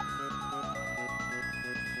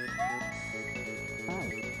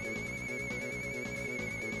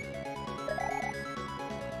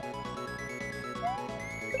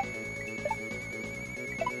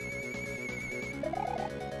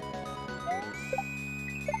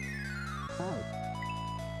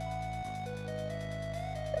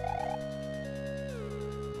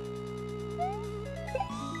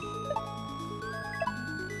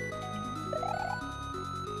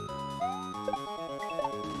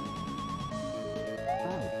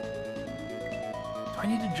 I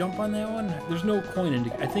need to jump on that one? There's no coin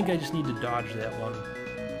indicator. I think I just need to dodge that one.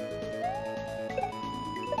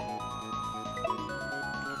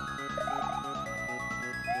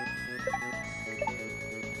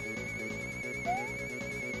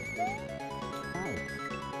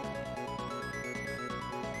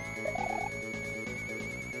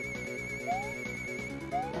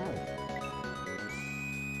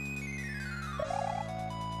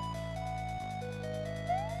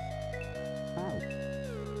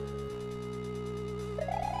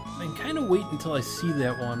 Until I see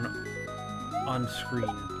that one on screen.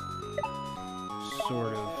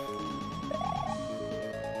 Sort of.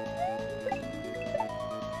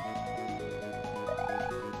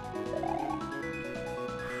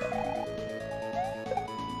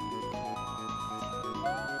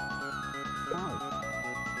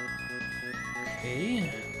 Okay.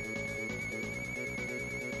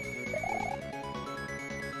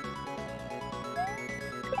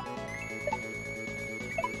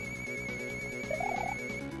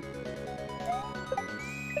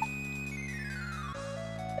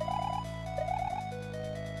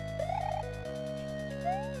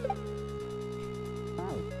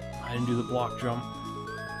 I didn't do the block jump.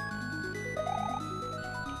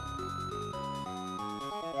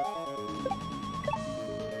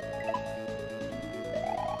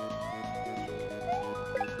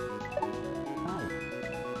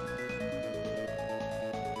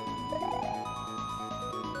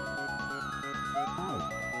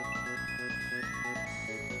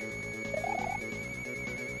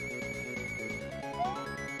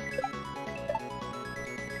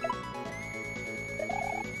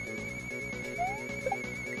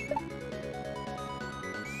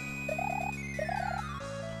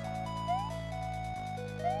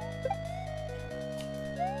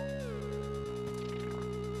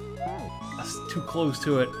 Too close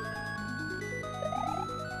to it.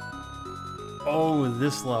 Oh,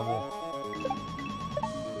 this level.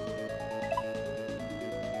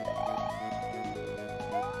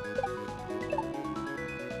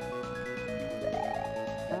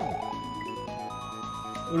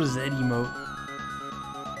 What is that emote?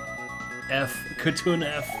 F. Katoon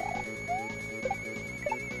F.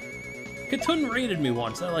 Katoon raided me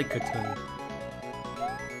once. I like Katoon.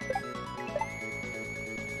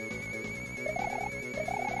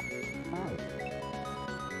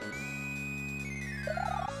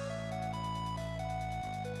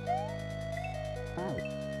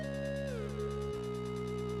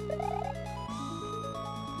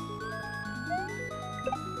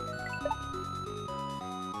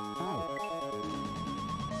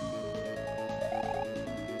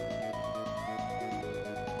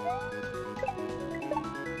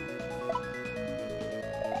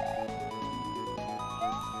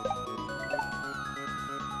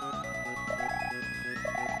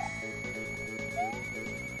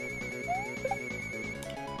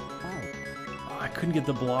 Couldn't get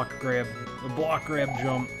the block grab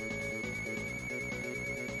jump.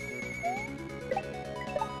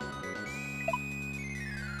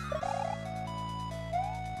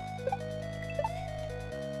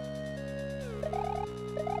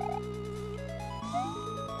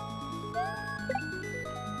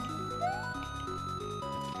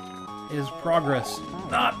 It is progress.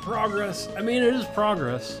 Not progress. I mean, it is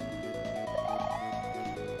progress.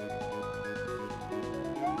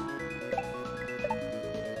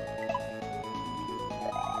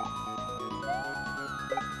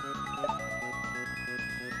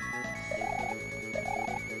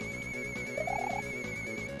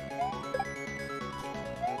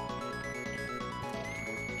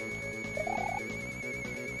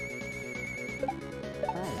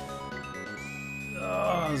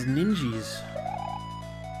 Those ninjas.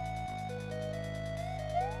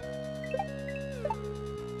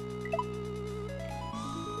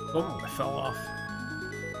 Oh, I fell off.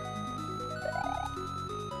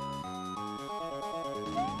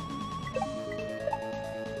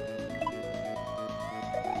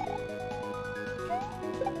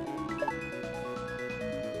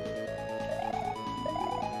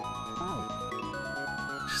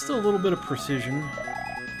 Just a little bit of precision,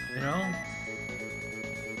 you know?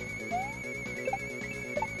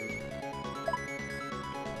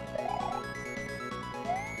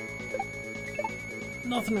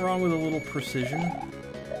 Nothing wrong with a little precision.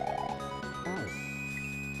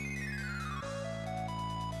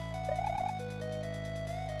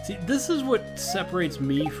 See, this is what separates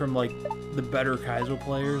me from, like, the better Kaizo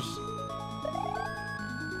players.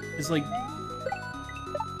 It's like,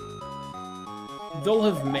 they'll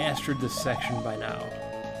have mastered this section by now,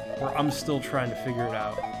 where I'm still trying to figure it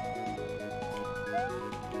out.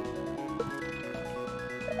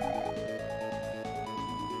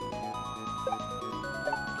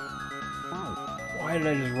 Why did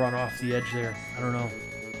I just run off the edge there? I don't know.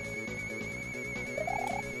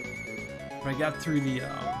 But I got through the,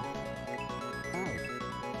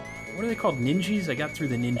 what are they called? Ninjas? I got through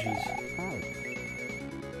the ninjas.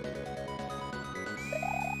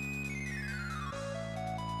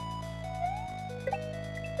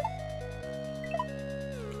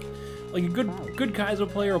 Like a good Kaizo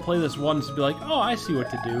player will play this once and be like, oh, I see what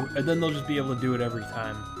to do, and then they'll just be able to do it every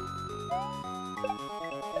time.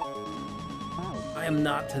 I am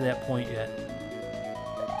not to that point yet.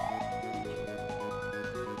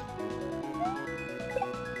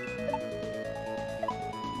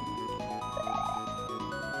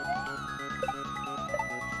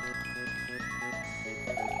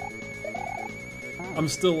 I'm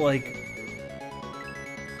still, like,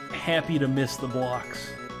 happy to miss the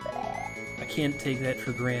blocks. I can't take that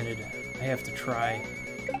for granted. I have to try.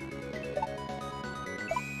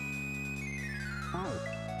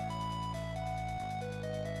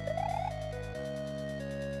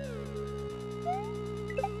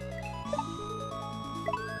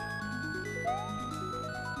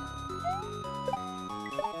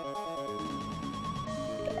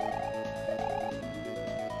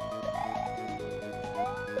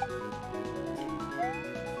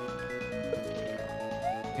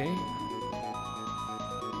 Okay.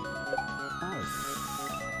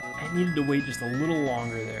 I needed to wait just a little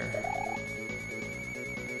longer there.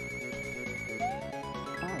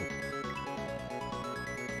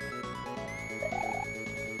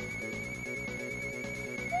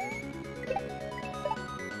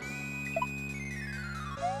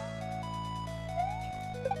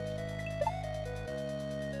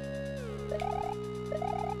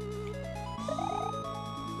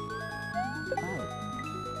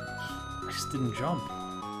 I just didn't jump.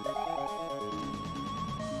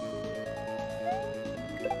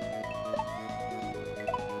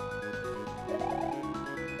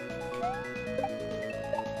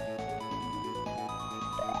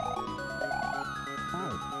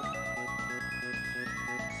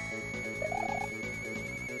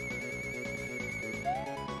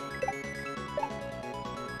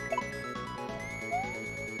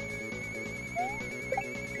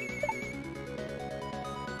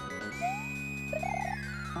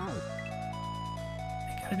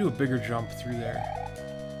 I do a bigger jump through there.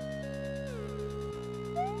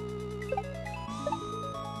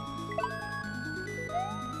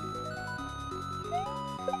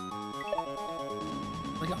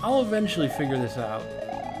 Like, I'll eventually figure this out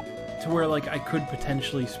to where, like, I could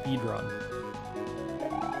potentially speedrun.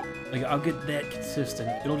 Like, I'll get that consistent.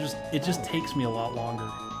 It just takes me a lot longer.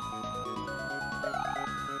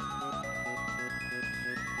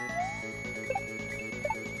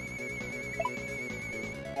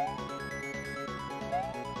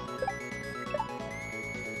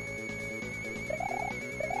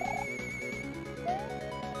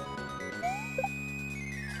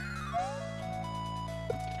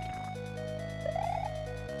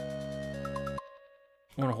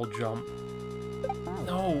 I want to hold jump.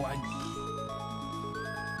 No,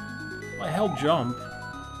 I held jump.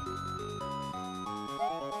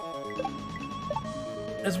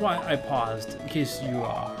 That's why I paused, in case you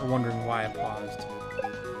are wondering why I paused.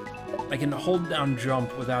 I can hold down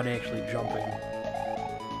jump without actually jumping.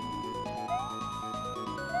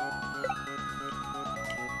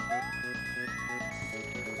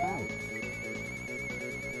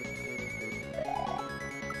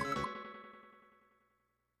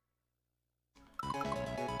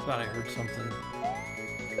 Thought I heard something.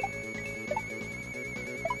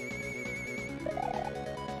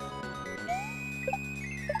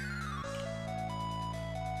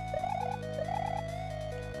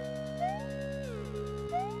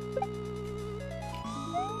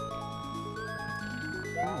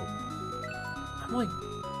 I'm like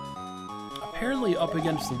apparently up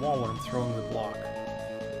against the wall when I'm throwing the block.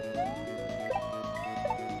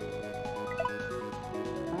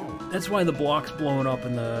 That's why the block's blowing up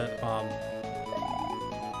and the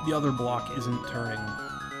other block isn't turning.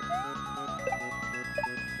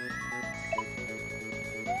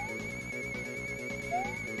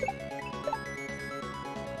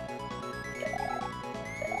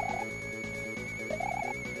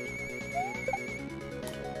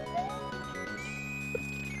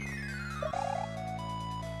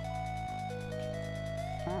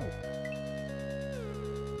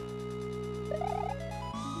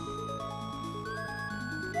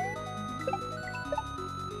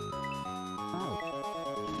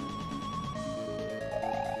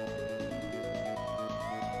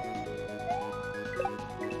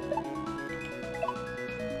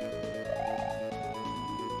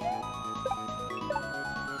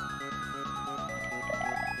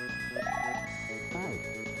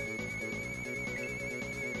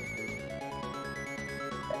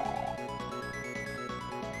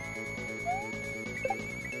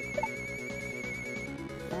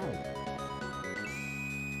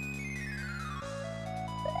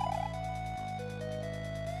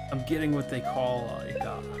 I'm getting what they call like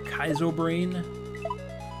a Kaizo brain.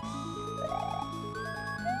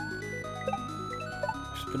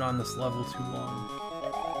 I've just been on this level too long.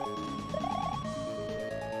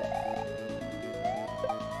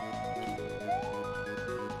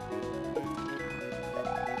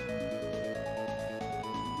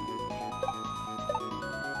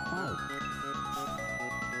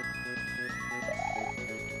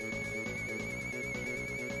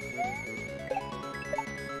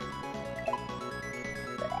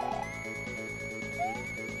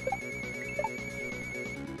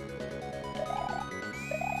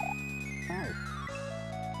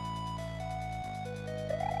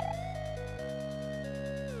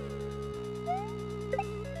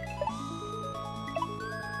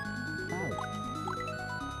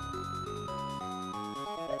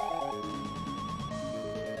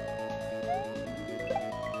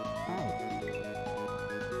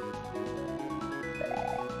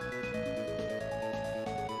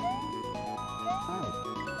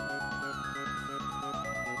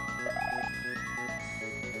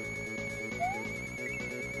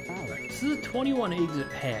 This is a 21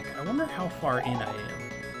 exit hack. I wonder how far in I am.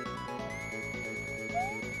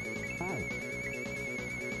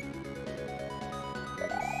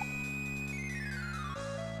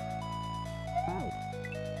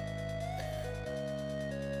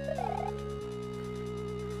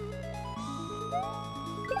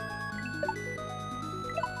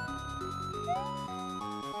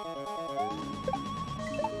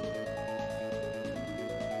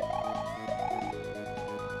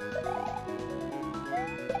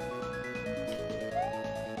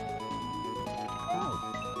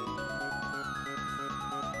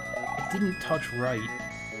 Didn't touch right.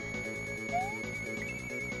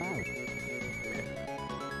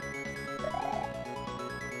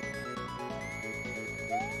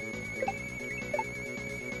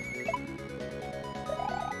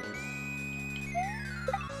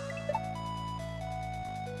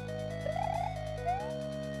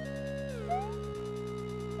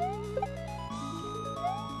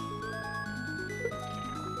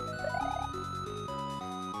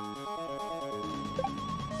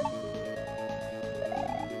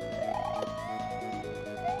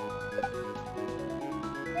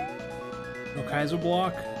 No Kaizo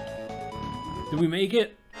block. Did we make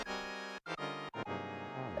it?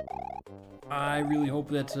 I really hope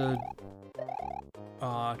that's a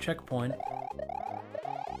checkpoint.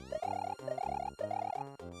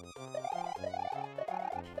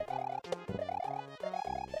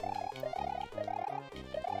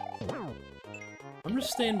 I'm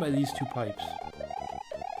just staying by these two pipes.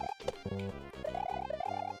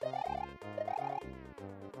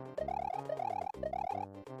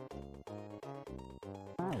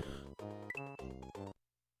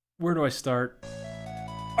 Where do I start?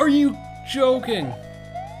 Are you joking?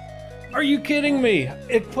 Are you kidding me?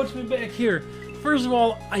 It puts me back here. First of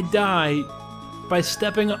all, I die by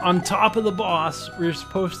stepping on top of the boss where you're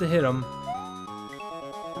supposed to hit him.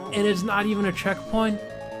 And it's not even a checkpoint?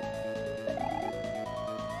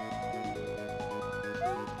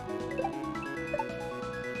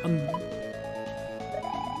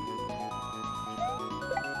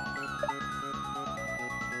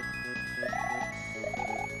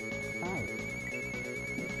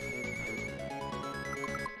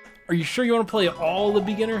 Are you sure you want to play all the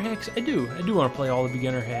beginner hacks? I do want to play all the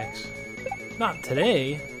beginner hacks. Not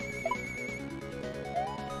today.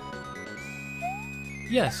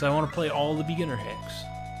 Yes, I want to play all the beginner hacks.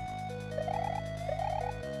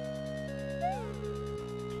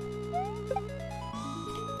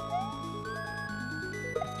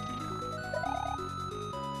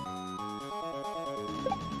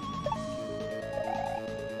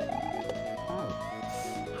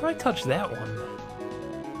 How do I touch that one?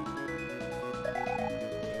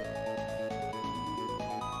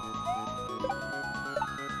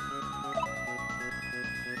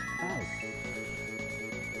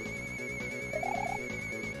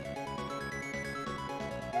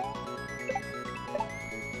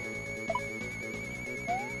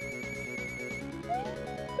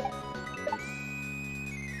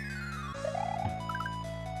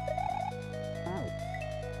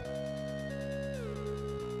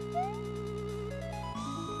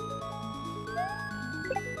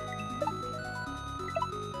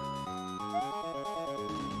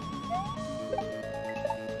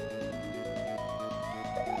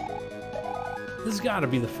 This has got to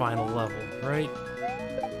be the final level, right?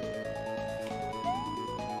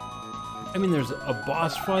 I mean, there's a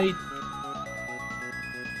boss fight.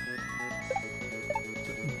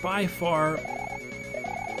 By far,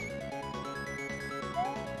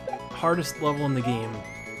 hardest level in the game.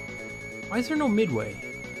 Why is there no midway?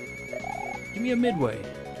 Give me a midway.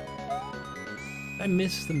 Did I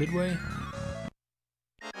miss the midway?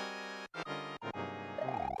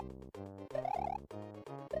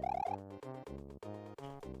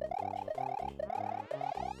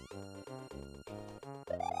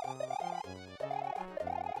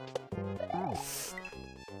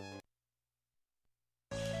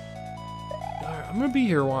 I'm gonna be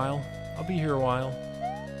here a while. I'll be here a while.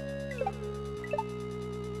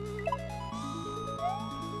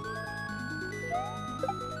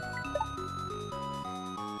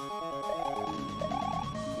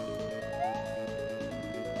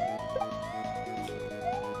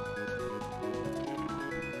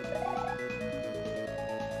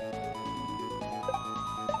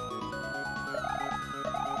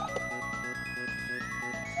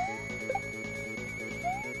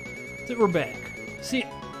 So we're back. See,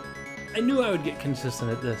 I knew I would get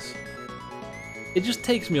consistent at this. It just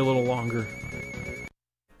takes me a little longer.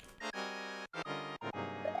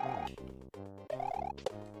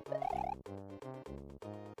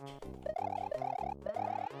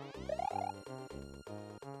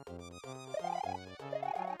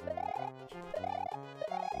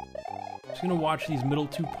 Just gonna watch these middle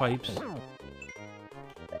two pipes.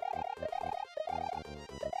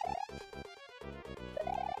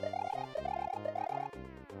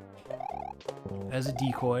 As a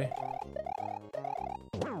decoy.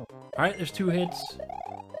 Alright, there's 2 hits.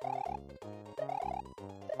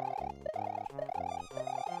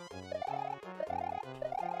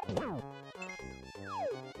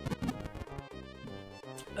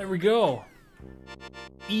 There we go.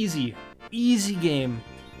 Easy. Easy game.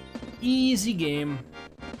 Easy game.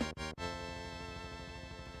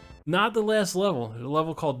 Not the last level. There's a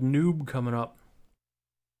level called Noob coming up.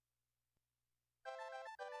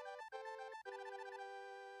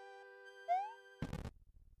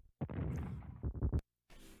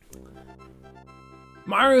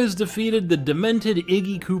 Mario has defeated the demented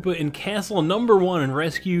Iggy Koopa in Castle Number 1 and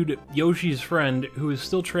rescued Yoshi's friend, who is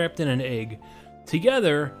still trapped in an egg.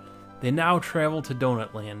 Together, they now travel to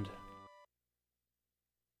Donut Land.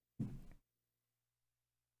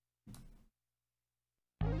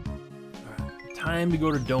 Right, time to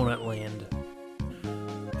go to Donut Land.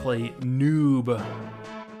 Play Noob.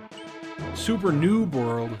 Super Noob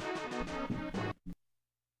World.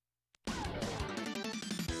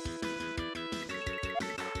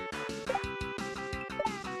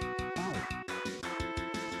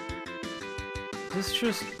 This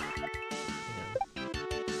just...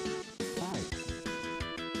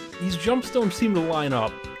 These jumps don't seem to line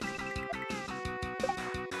up.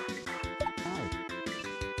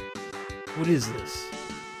 What is this?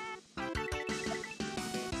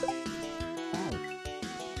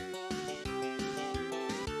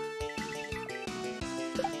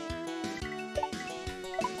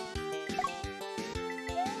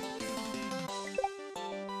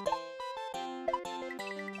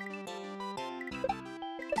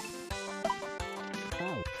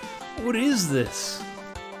 What is this?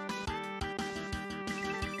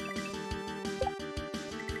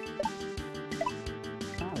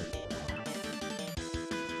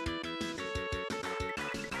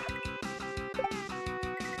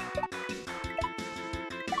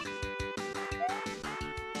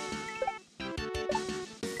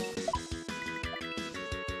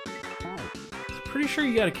 Pretty sure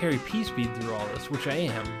you gotta carry P-Speed through all this, which I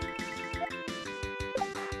am.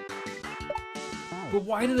 But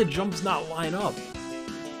why do the jumps not line up?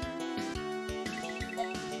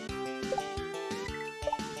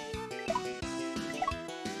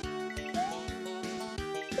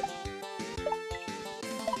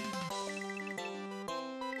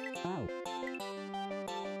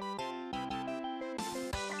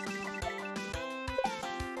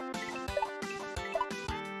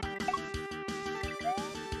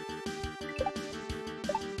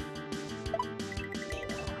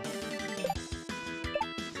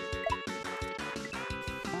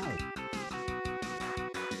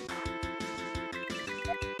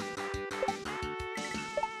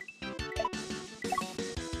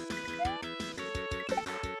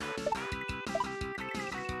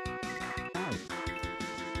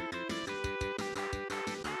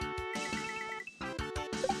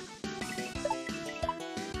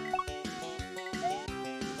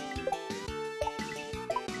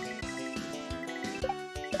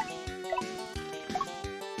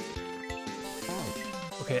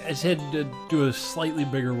 Okay, I just had to do a slightly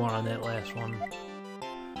bigger one on that last one.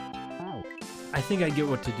 I think I get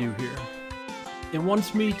what to do here. It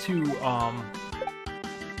wants me to,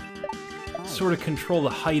 sort of control the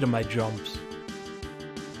height of my jumps.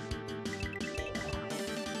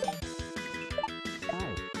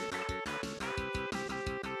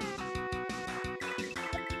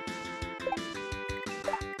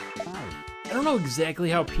 I don't know exactly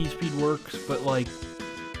how P-Speed works, but, like,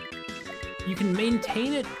 you can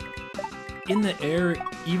maintain it in the air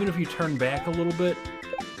even if you turn back a little bit.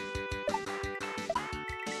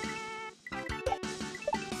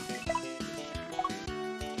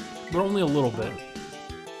 But only a little bit.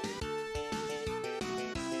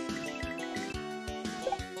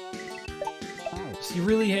 So you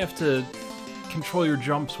really have to control your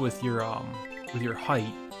jumps with your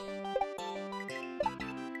height.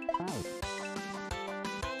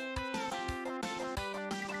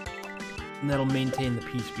 And that'll maintain the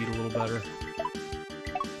P-Speed a little better.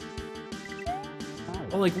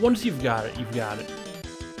 Well, like, once you've got it, you've got it.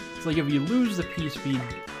 It's like if you lose the P-Speed,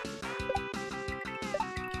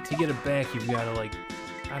 to get it back, you've got to, like,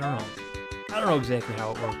 I don't know. I don't know exactly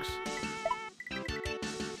how it works.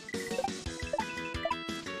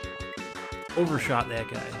 Overshot that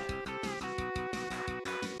guy.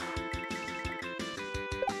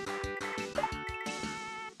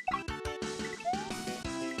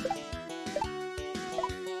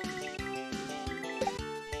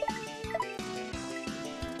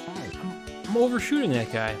 I'm overshooting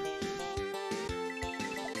that guy.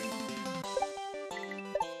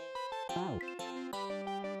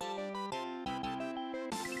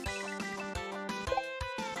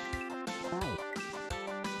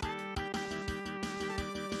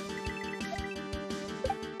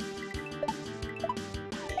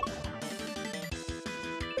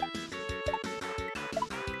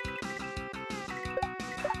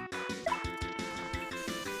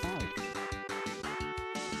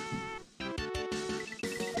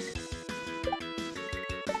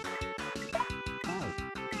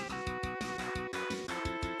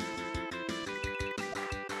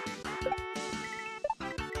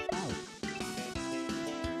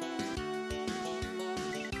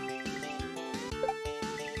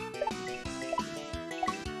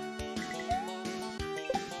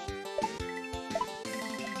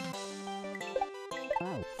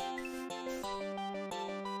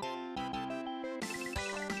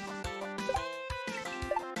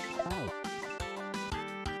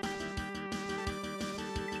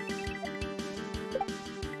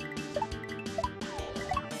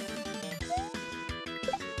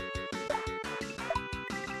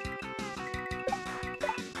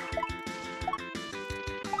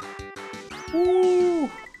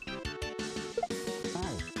 Woo!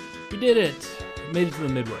 We did it! Made it to the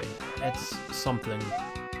midway. That's something.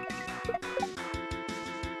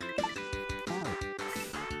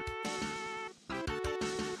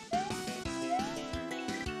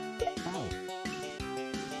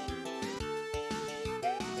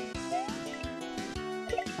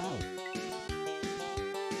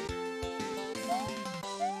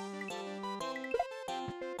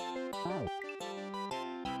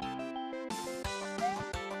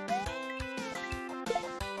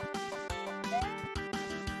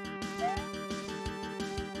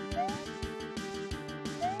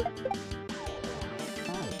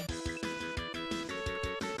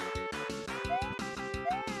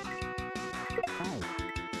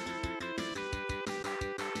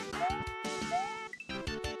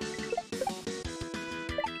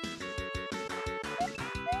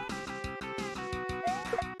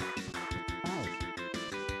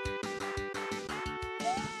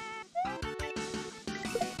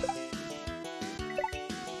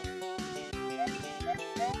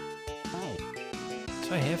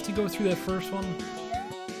 So I have to go through that first one?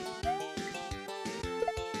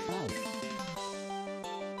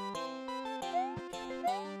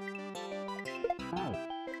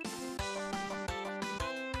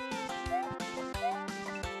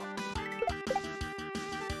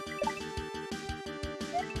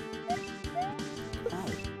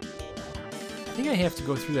 I think I have to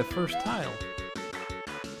go through that first tile.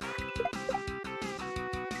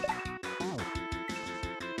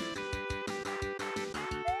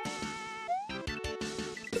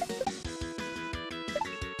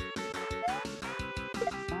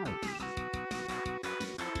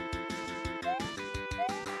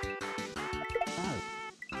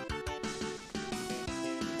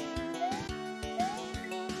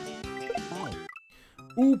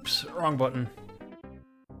 Oops, wrong button.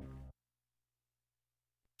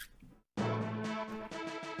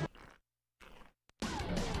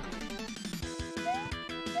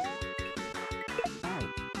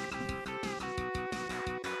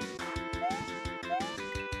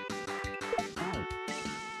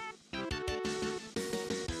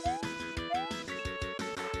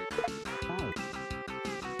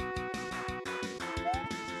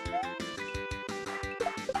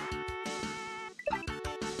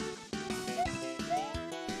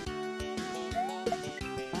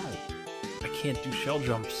 Can't do shell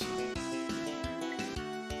jumps.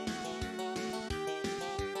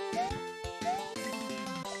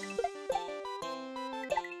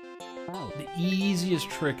 The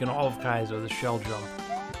easiest trick in all of Kaizo, the shell jump.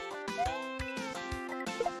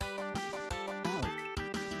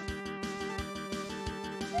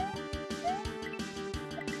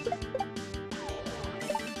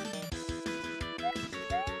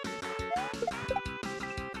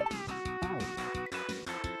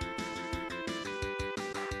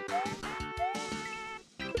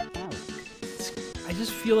 I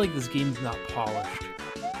just feel like this game's not polished.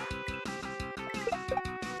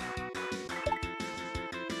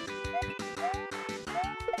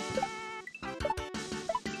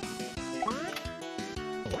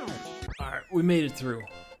 Alright, we made it through.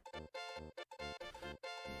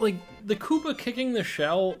 Like, the Koopa kicking the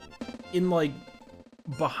shell in, like,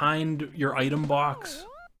 behind your item box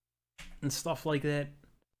and stuff like that.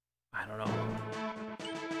 I don't know.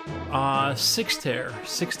 Sixtare.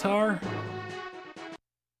 Sixtare?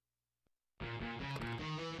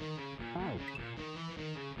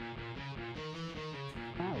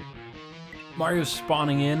 Mario's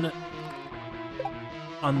spawning in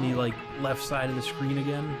on the, like, left side of the screen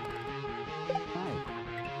again.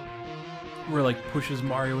 Where it, like, pushes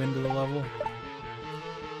Mario into the level.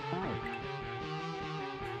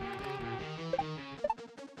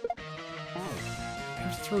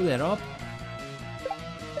 Just throw that up.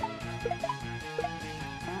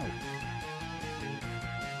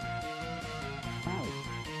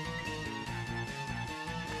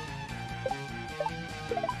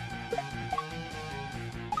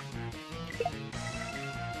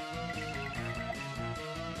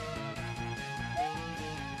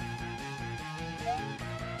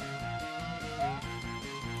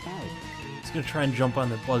 It's gonna try and jump on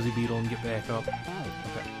the Buzzy Beetle and get back up. Okay.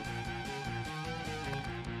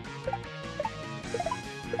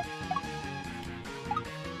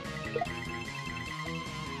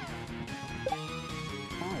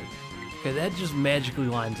 Okay, that just magically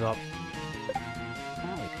lines up.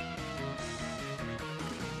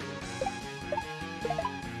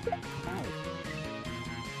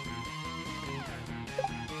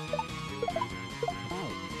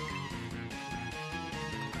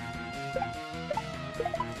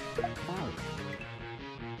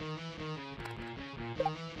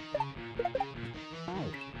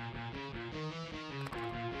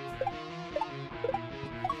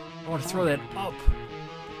 I want to throw that up.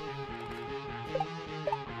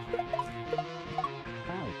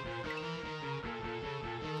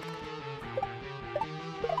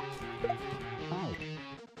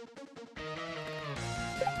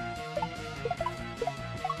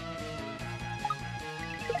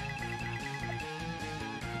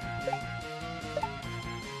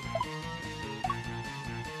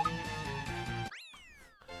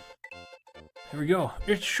 Here we go.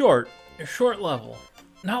 It's short. It's a short level.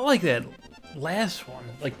 Not like that last one,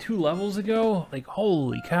 like 2 levels ago. Like,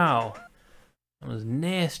 holy cow. That was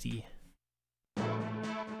nasty.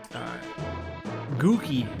 Alright.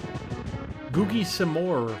 Goukie. Goukie Sem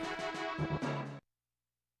Morrer.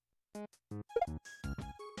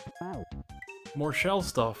 More shell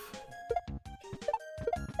stuff.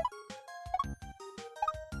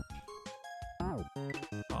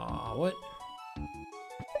 Aw, what?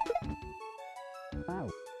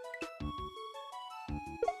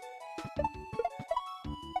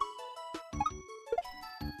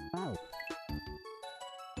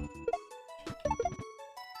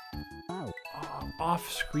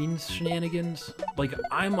 Off-screen shenanigans? Like,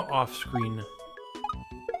 I'm off-screen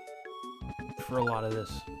for a lot of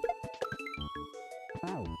this. I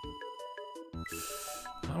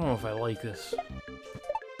don't know if I like this.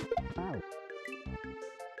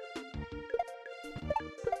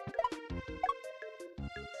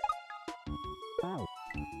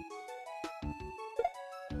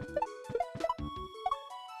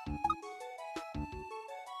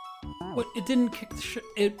 What? It didn't kick the shit.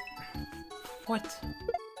 It. What?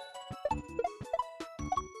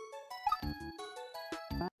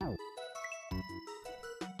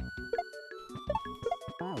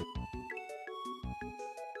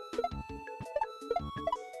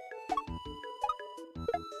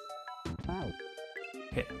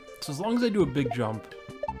 Okay, so as long as I do a big jump.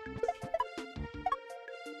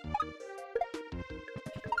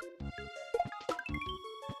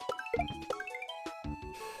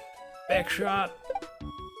 Back shot.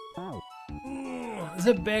 Is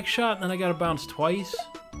that back shot and then I gotta bounce twice?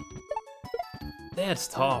 That's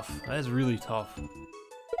tough. That's really tough.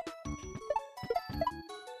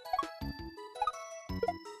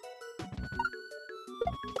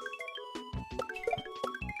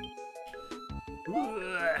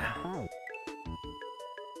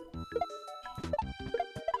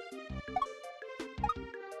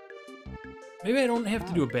 Maybe I don't have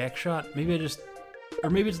to do a back shot. Maybe I just... Or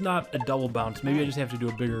maybe it's not a double bounce. Maybe I just have to do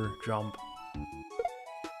a bigger jump.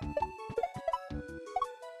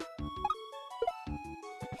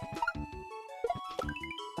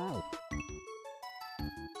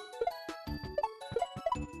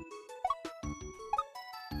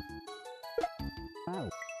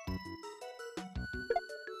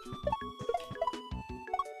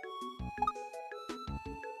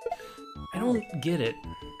 I don't get it.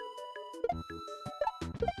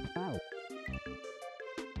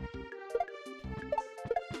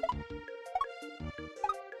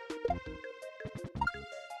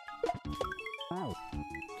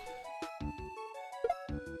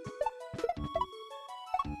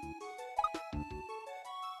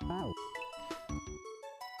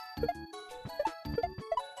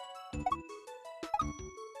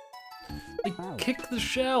 Like, kick the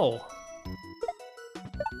shell.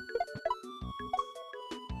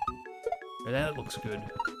 That looks good.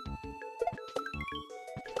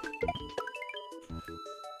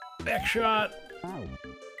 Back shot.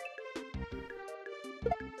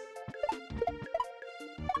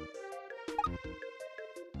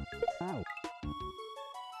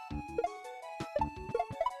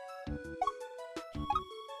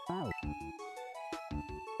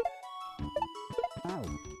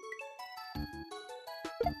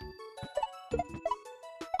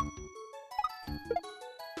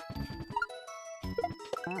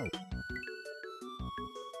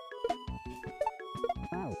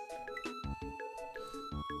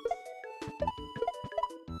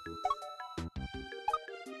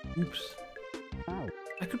 Oops.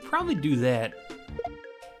 I could probably do that.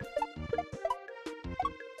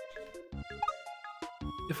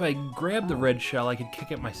 If I grab the red shell, I could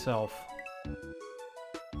kick it myself.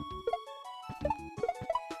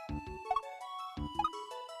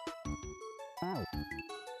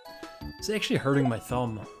 It's actually hurting my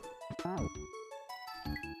thumb.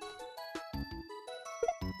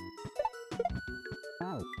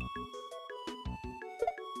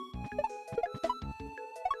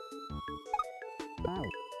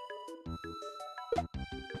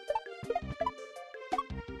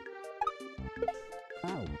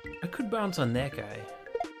 I could bounce on that guy.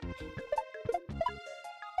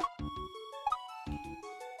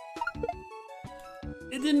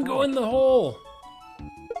 It didn't go in the hole!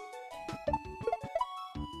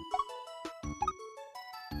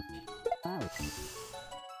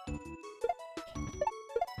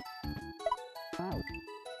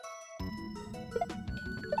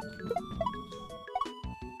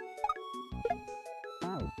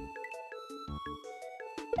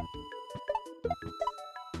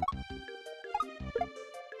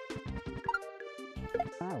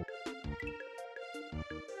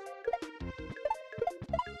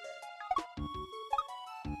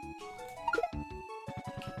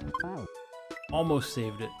 Almost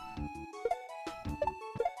saved it.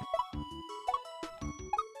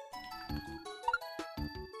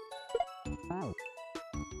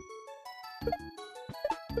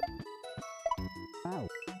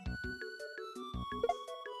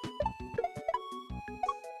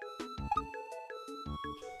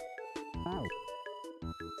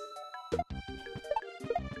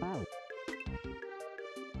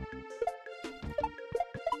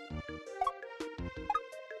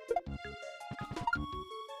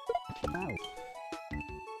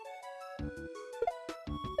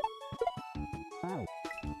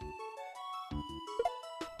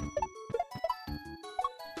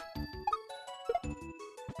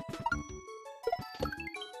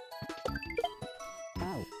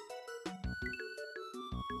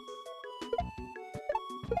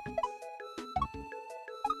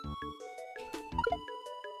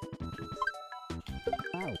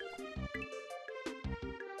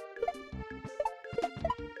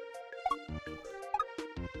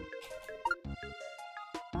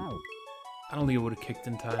 I don't think it would have kicked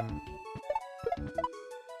in time.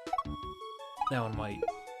 That one might.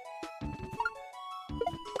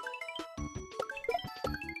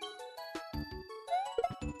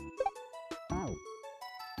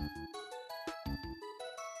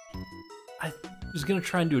 I was gonna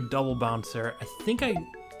try and do a double bounce there. I think I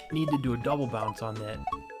need to do a double bounce on that.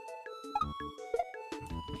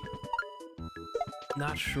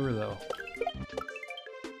 Not sure though.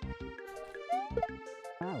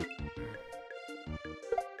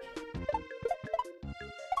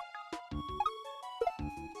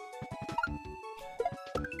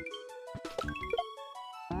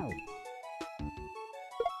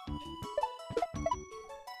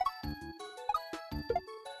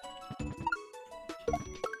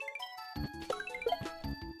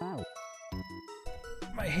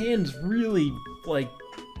 My hand's really, like,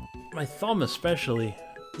 my thumb especially,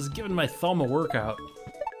 is giving my thumb a workout.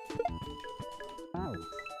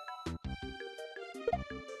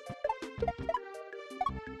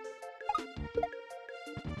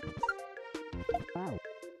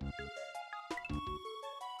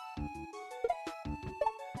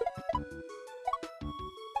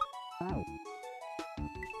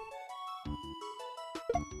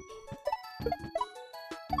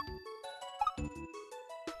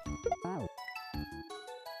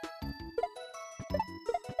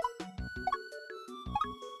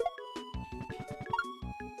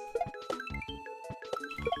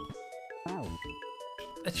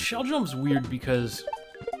 That shell jump's weird because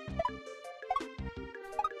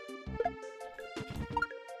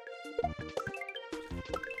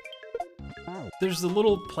there's the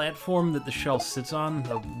little platform that the shell sits on,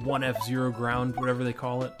 the 1F0 ground, whatever they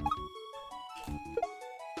call it.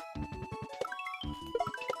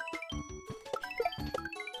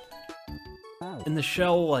 And the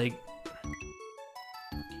shell, like,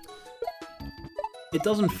 it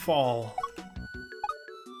doesn't fall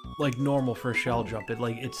like normal for a shell jump.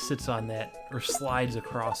 It sits on that or slides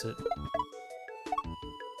across it.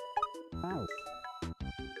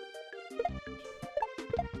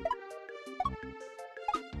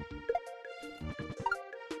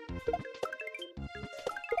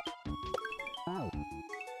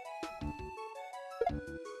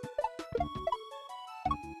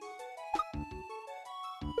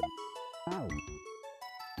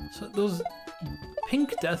 So those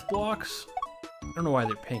pink death blocks, I don't know why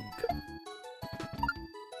they're pink.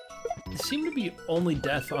 They seem to be only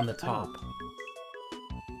death on the top.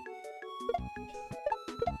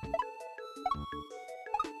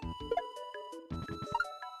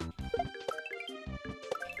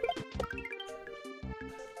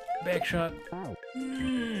 Back shot.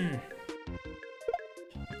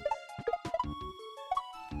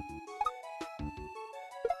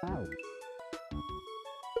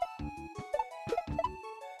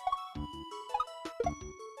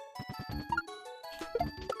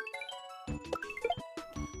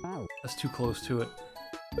 That's too close to it.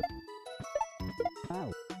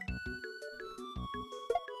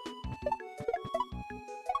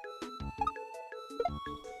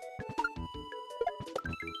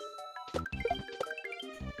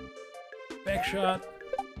 Back shot.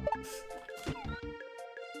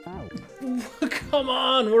 Come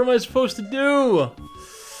on, what am I supposed to do?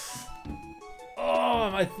 Oh,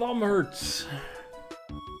 my thumb hurts.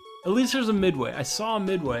 At least there's a midway. I saw a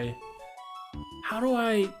midway. How do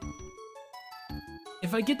I...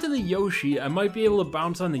 If I get to the Yoshi, I might be able to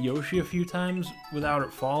bounce on the Yoshi a few times without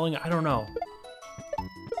it falling. I don't know.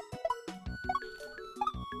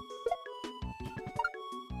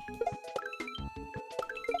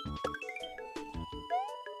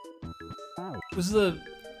 Was the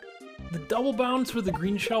double bounce with the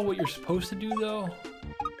green shell what you're supposed to do, though?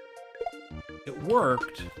 It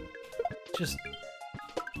worked. Just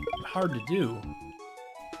hard to do.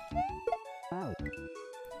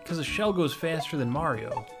 Because the shell goes faster than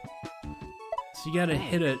Mario. So you gotta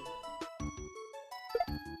hit it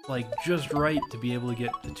like just right to be able to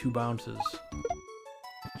get the 2 bounces.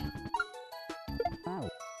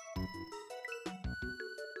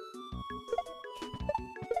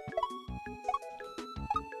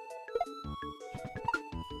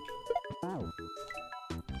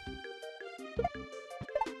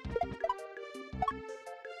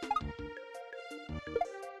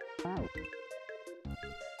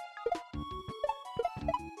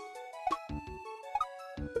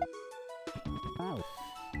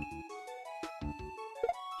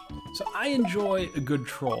 So I enjoy a good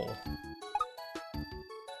troll.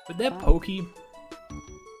 But that pokey,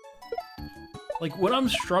 like when I'm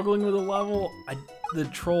struggling with a level, the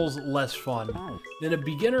troll's less fun. Than a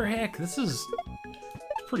beginner hack, it's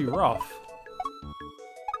pretty rough.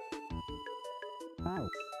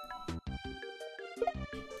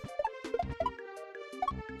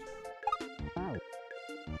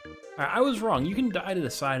 Alright, I was wrong. You can die to the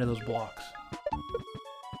side of those blocks.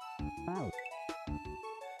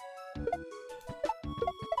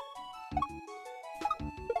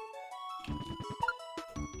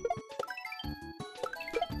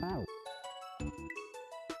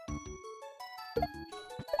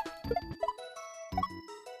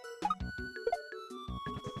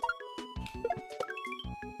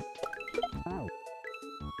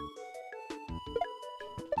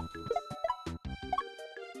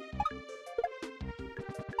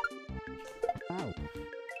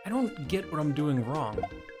 I don't get what I'm doing wrong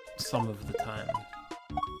some of the time.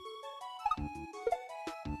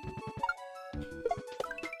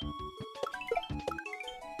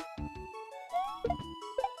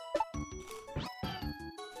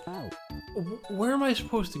 Where am I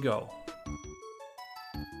supposed to go?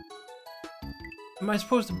 Am I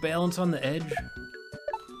supposed to balance on the edge?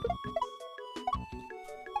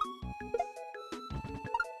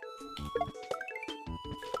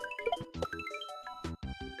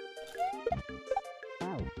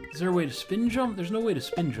 Is there a way to spin jump? There's no way to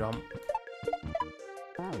spin jump.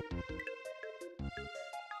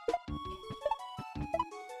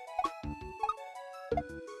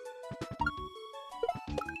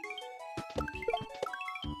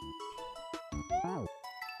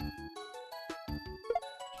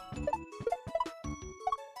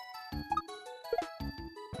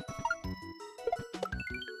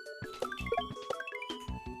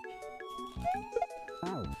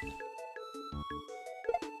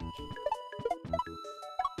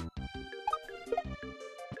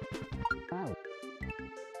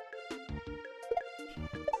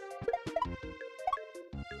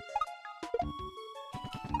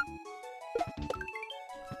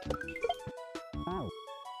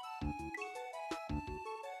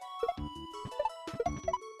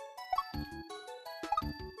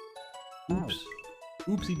 Oops.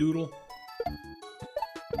 Oopsie doodle.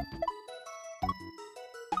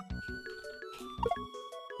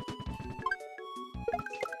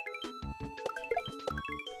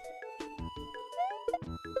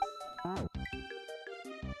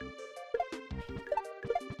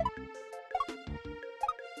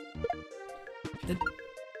 The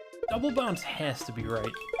double bounce has to be right.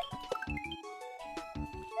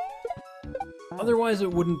 Otherwise,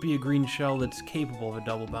 it wouldn't be a green shell that's capable of a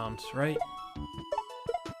double bounce, right?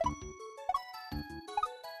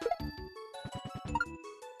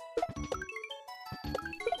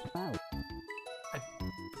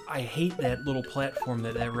 I hate that little platform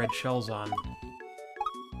that that red shell's on.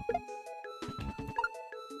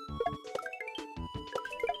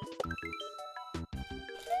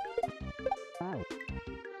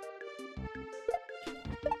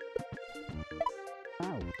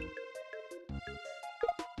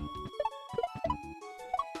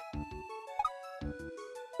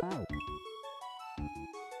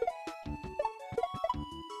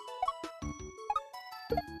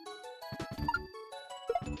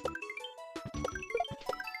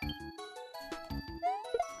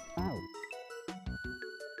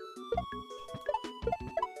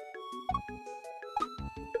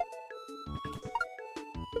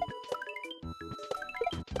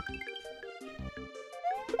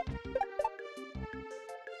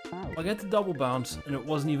 I got the double bounce, and it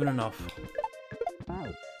wasn't even enough.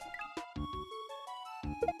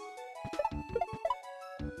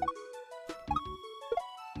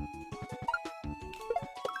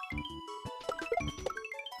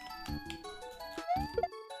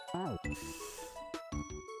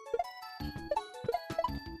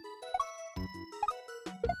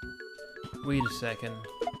 Wait a second.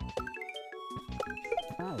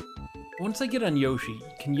 Once I get on Yoshi,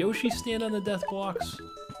 can Yoshi stand on the death blocks?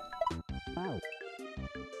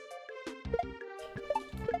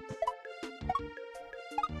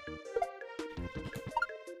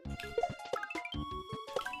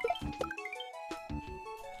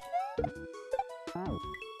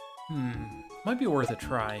 Might be worth a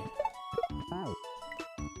try.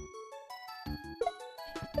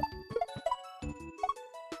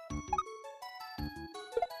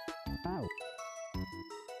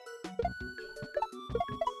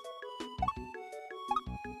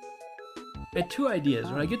 I had two ideas.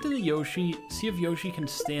 When I get to the Yoshi, see if Yoshi can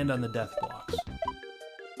stand on the death blocks.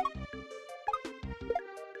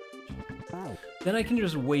 Then I can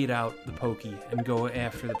just wait out the Pokey and go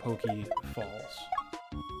after the Pokey falls.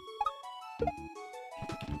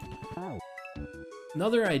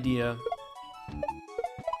 Another idea,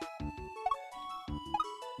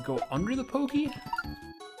 go under the Pokey?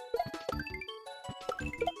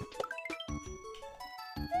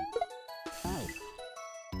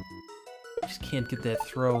 Just can't get that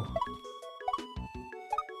throw.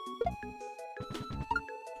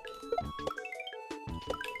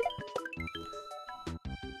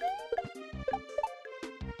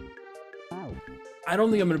 I don't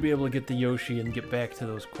think I'm going to be able to get the Yoshi and get back to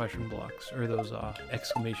those question blocks, or those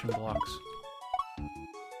exclamation blocks.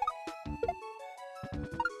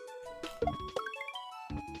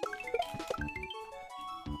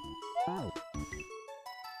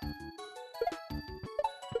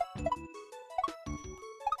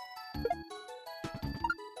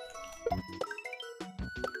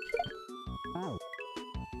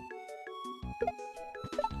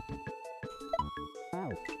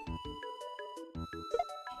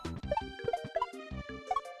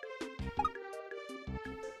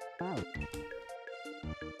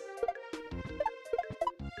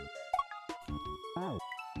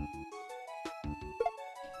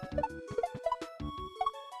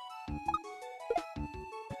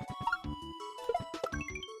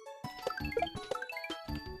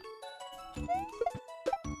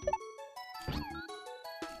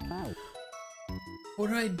 What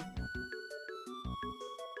do I...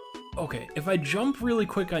 Okay, if I jump really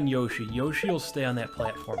quick on Yoshi, Yoshi will stay on that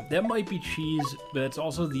platform. That might be cheese, but it's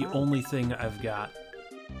also the only thing I've got.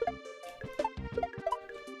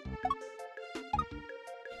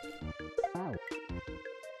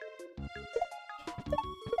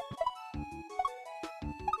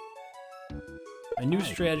 My new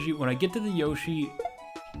strategy, when I get to the Yoshi,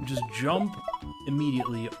 just jump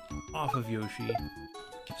immediately off of Yoshi,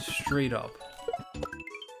 straight up.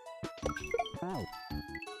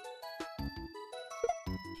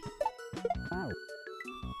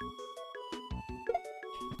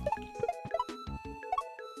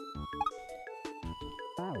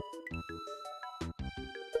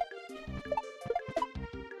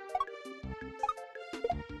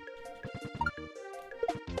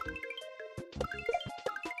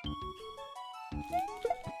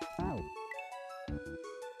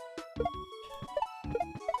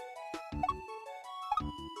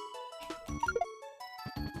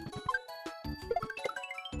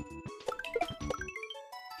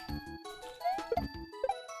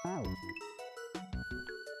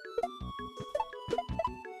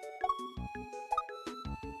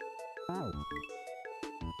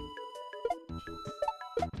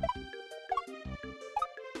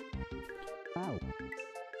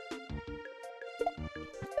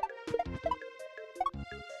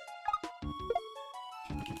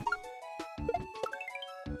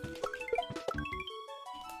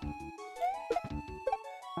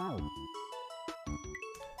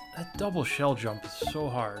 That double shell jump is so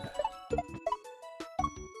hard.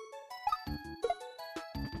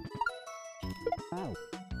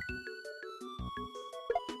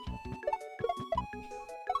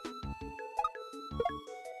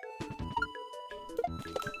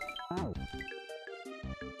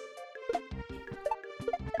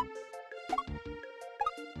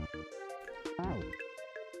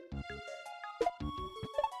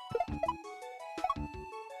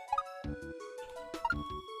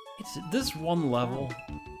 It's this one level,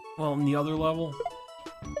 well, in the other level,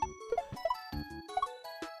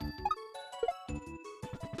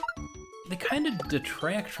 they kind of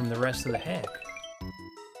detract from the rest of the hack.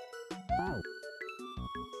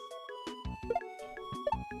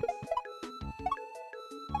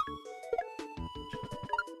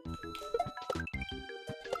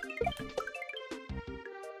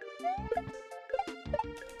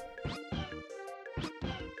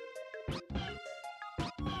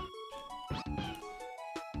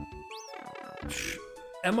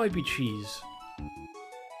 That might be cheese.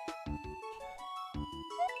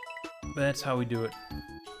 But that's how we do it.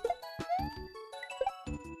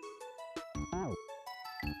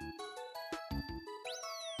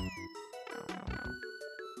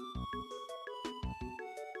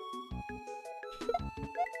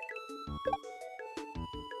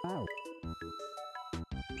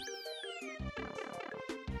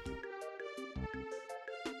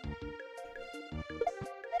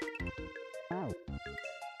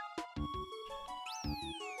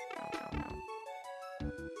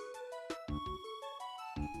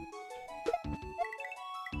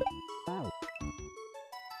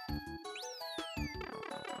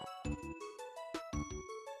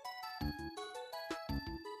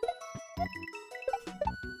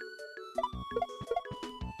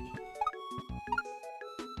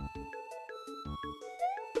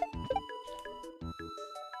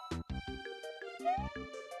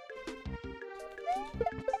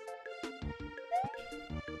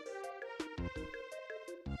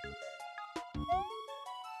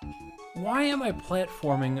 Why am I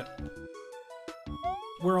platforming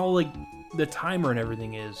where all, like, the timer and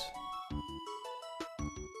everything is?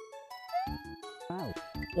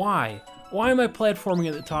 Why? Why am I platforming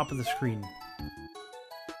at the top of the screen?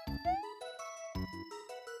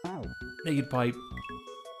 Naked pipe.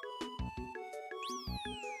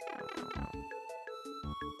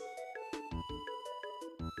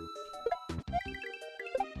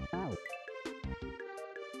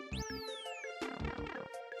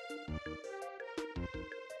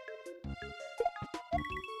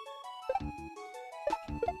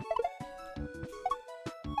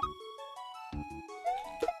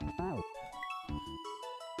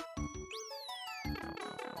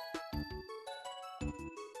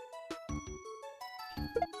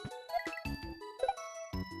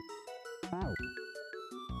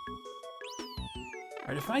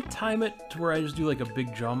 Alright, if I time it to where I just do like a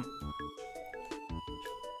big jump,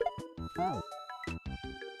 I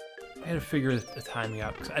gotta figure the timing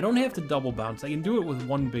out, because I don't have to double bounce. I can do it with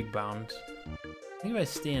one big bounce. I think if I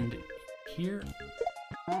stand here...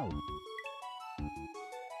 I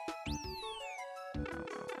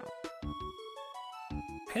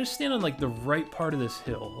gotta stand on like the right part of this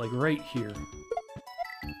hill, like right here.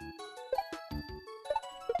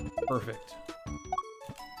 Perfect.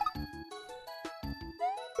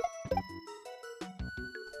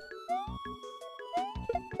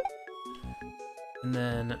 And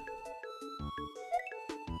then...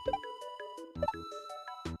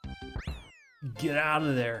 get out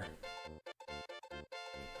of there.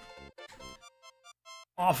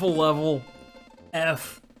 Awful level.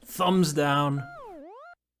 F. Thumbs down.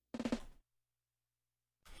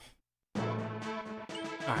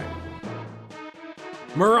 Alright.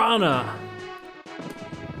 Miranha!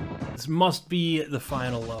 This must be the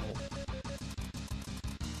final level.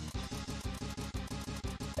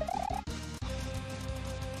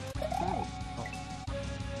 Oh.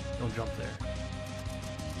 Don't jump there.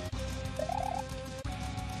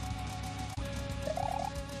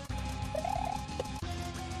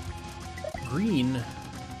 Green?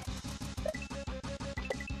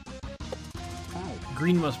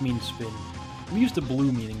 Green must mean spin. I'm used to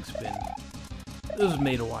blue meaning spin. This was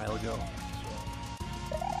made a while ago.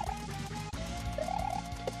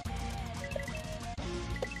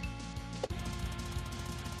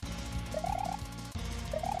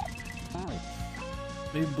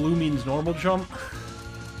 Maybe blue means normal jump?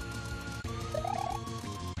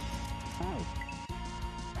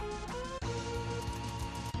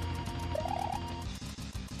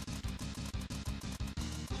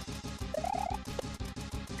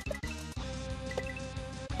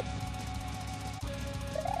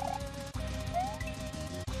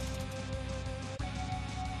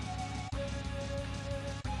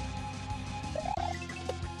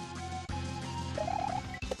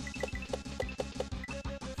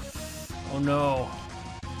 Oh no.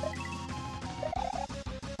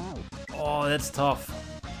 Oh, that's tough.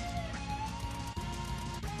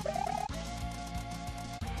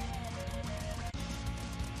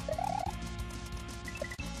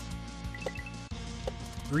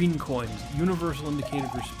 Green coins, universal indicator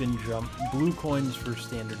for spin jump. Blue coins for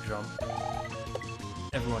standard jump.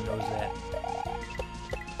 Everyone knows that.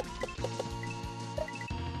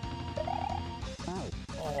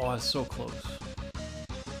 Oh, it's so close.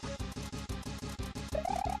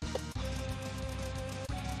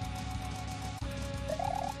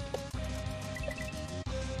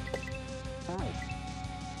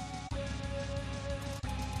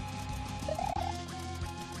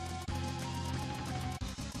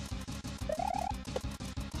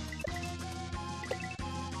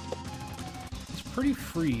 Pretty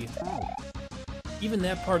free. Even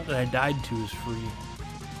that part that I died to is free.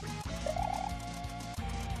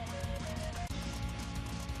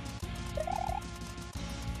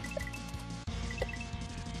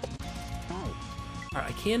 Alright,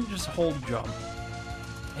 I can't just hold jump.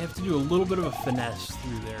 I have to do a little bit of a finesse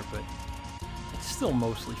through there, but it's still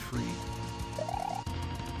mostly free.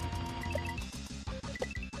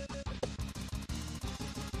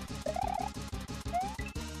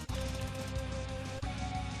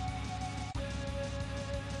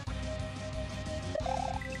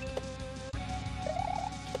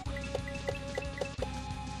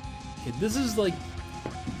 This is like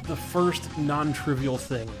the first non-trivial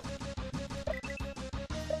thing.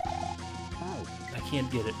 I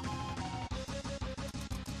can't get it.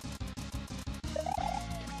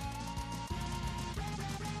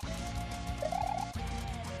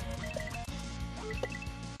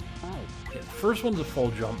 Okay, the first one's a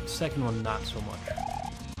full jump, the second one not so much.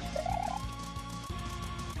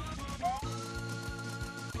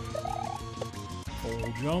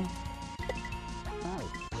 Full jump.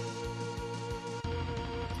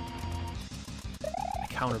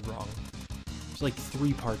 Counted wrong. There's like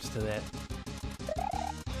 3 parts to that.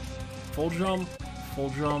 Full jump,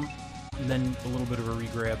 and then a little bit of a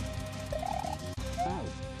regrab.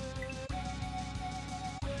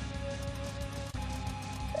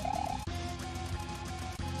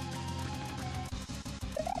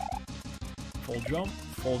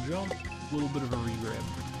 Full jump, a little bit of a regrab.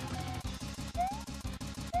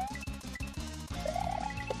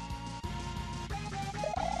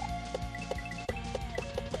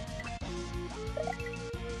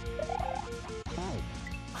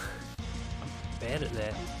 Bad at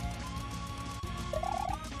that.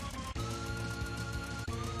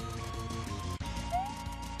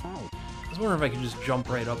 I was wondering if I could just jump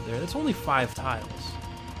right up there. That's only 5 tiles.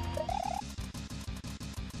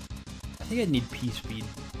 I think I'd need P-speed.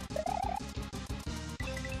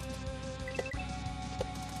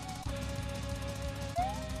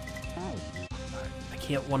 I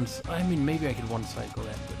can't I mean, maybe I could one-cycle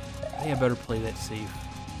that, but I think I better play that safe.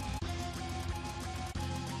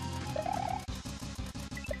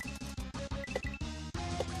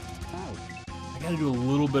 I gotta do a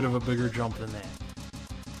little bit of a bigger jump than that.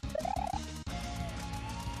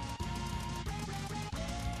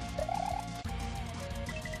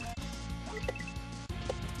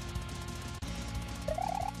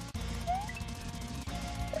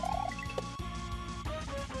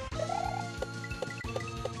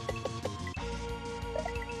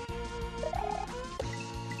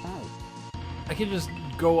 I could just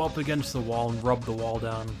go up against the wall and rub the wall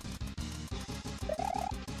down.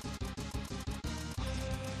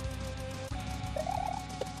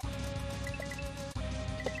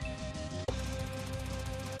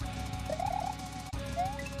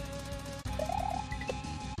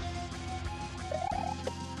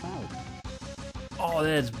 Oh,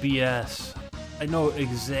 that's BS. I know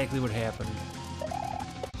exactly what happened.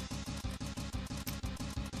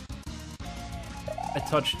 I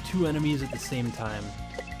touched 2 enemies at the same time.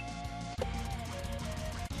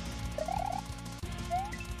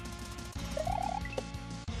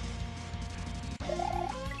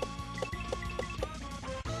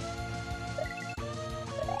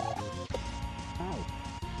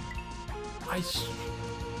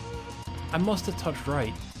 I must have touched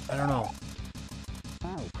right. I don't know.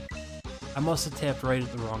 I must have tapped right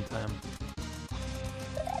at the wrong time.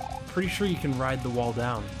 I'm pretty sure you can ride the wall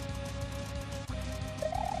down.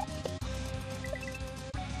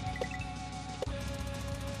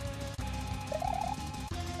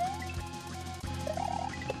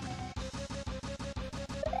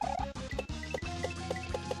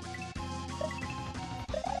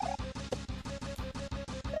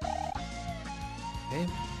 Okay,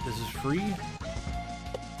 this is free.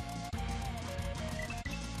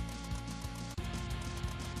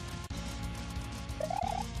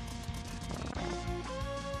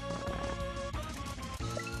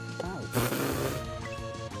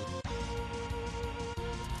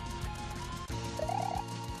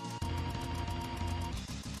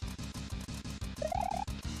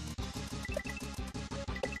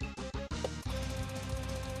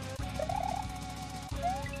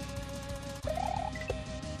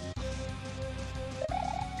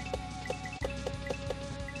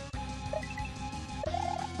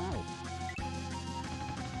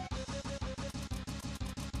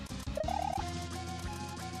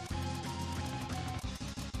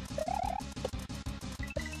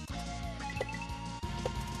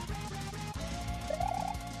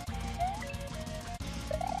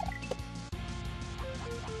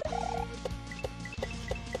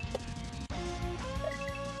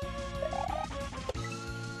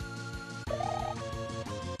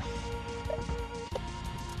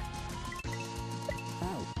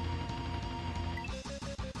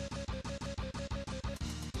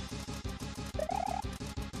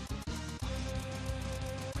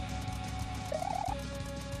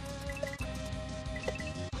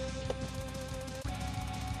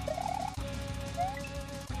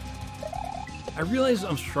 I realize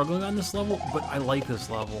I'm struggling on this level, but I like this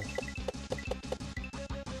level.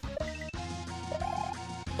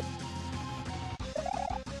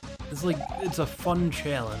 It's like, it's a fun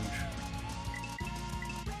challenge.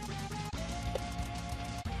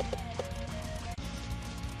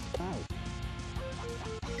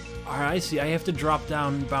 Alright, I see. I have to drop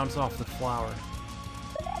down and bounce off the flower.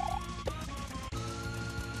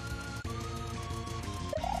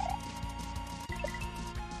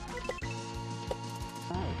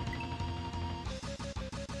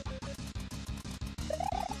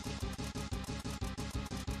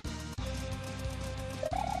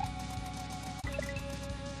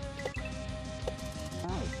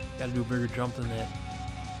 Gotta do a bigger jump than that.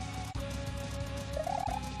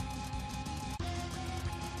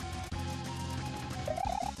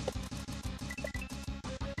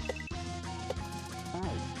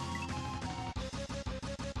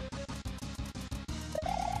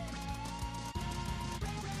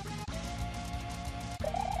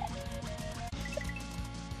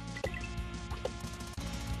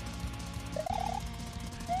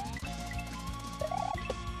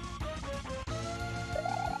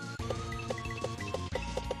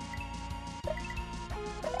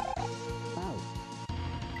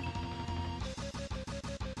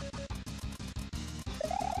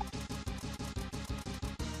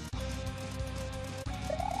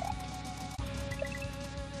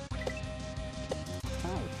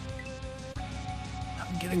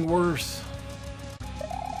 Getting worse.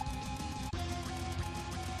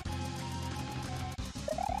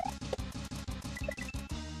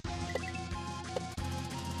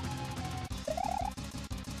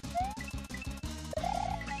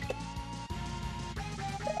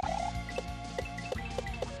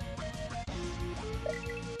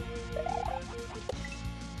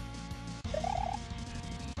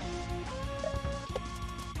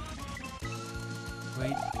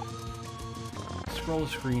 Wait. Scroll the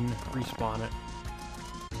screen, respawn it.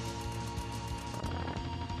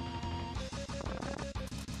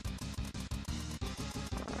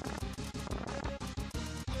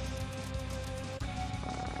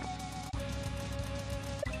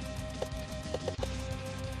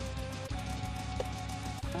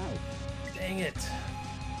 Dang it.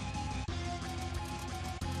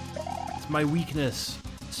 It's my weakness.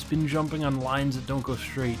 Spin jumping on lines that don't go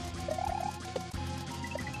straight.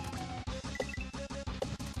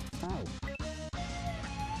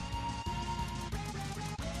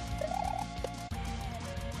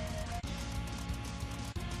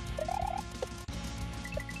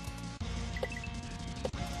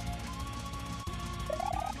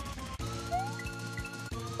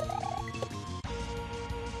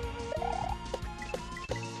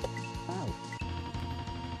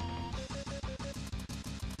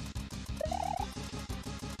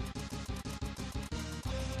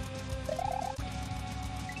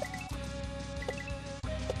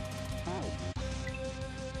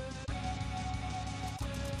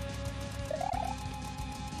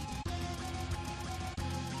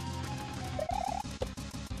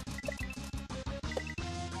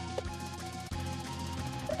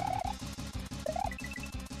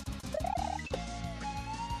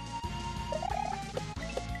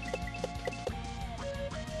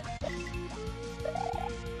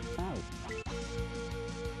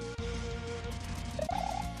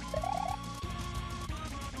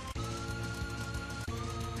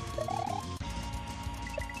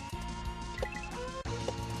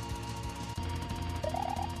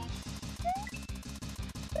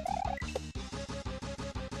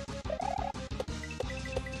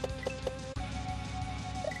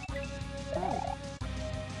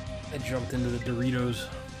 jumped into the Doritos.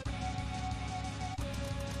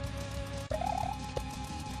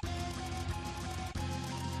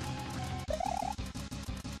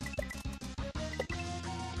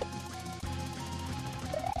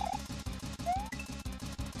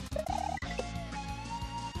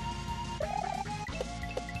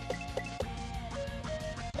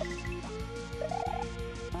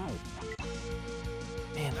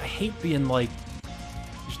 Man, I hate being like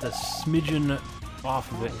just a smidgen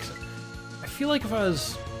off of it. I feel like if I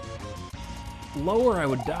was lower, I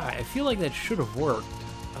would die. I feel like that should have worked.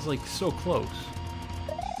 I was like so close.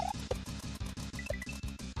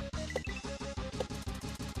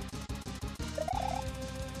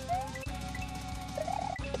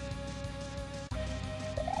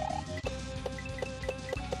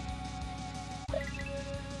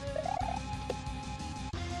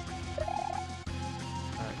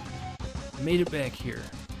 Made it back here.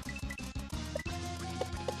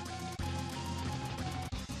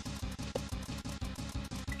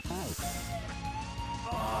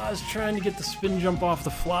 Oh, I was trying to get the spin jump off the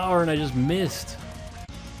flower and I just missed.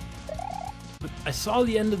 But I saw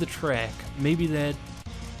the end of the track. Maybe that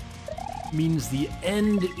means the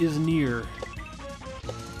end is near.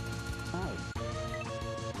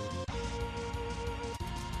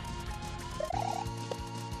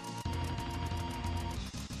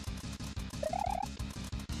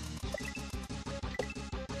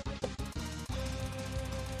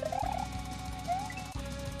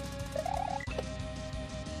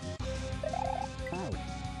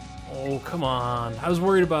 Oh, come on. I was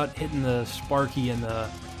worried about hitting the Sparky and the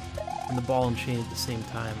ball and chain at the same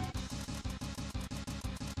time.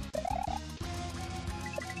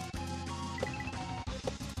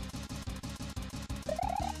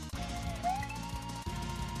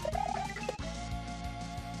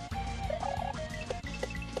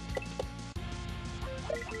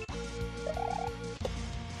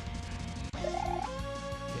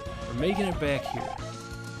 Okay, we're making it back here.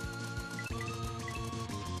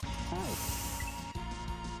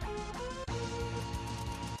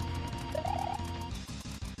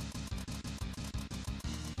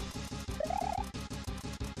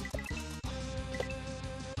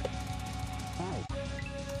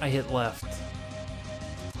 I hit left.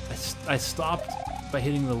 I stopped by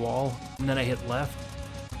hitting the wall, and then I hit left.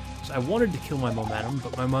 So I wanted to kill my momentum,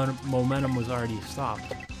 but my momentum was already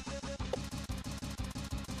stopped.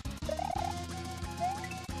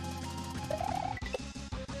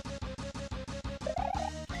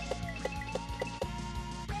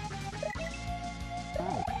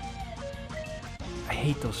 I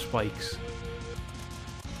hate those spikes.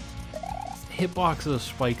 The hitbox of those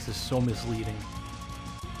spikes is so misleading.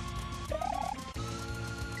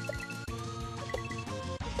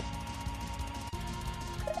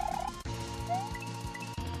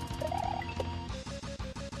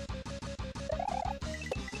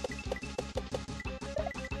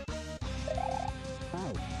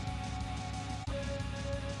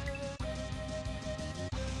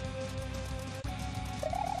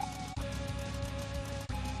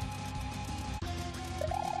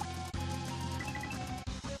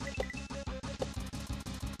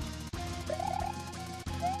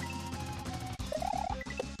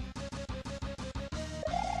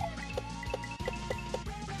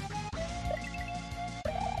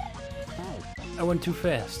 I went too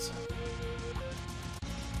fast.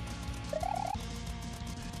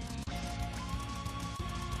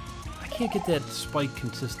 I can't get that spike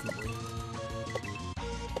consistently.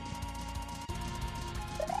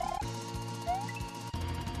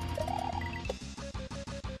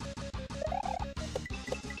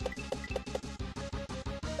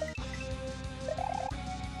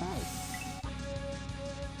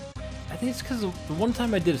 I think it's because the one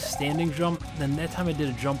time I did a standing jump, then that time I did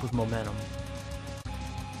a jump with momentum.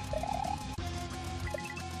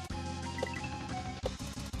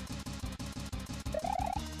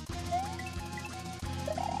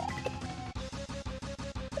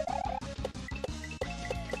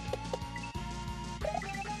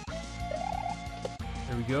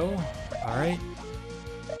 There we go. Alright.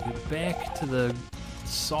 Get back to the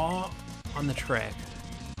saw on the track.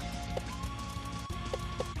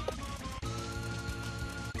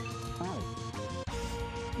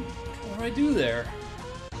 What do I do there?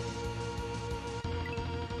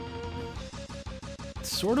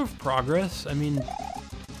 Sort of progress. I mean,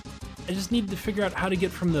 I just need to figure out how to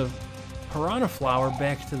get from the piranha flower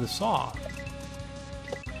back to the saw.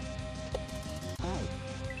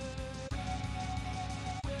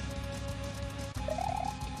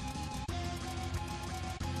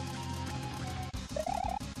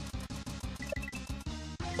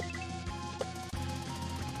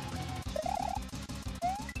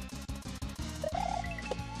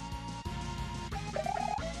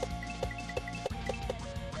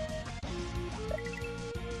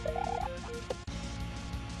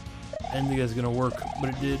 I didn't think that was gonna work, but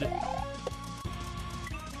it did.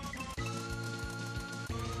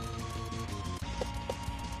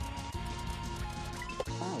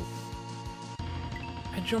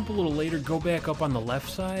 I jump a little later, go back up on the left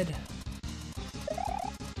side.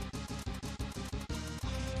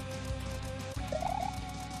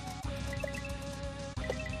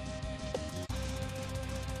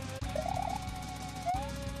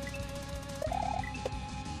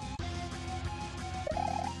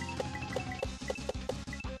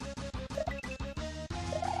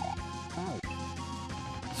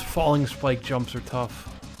 Falling spike jumps are tough.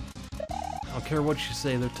 I don't care what you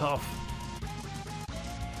say, they're tough.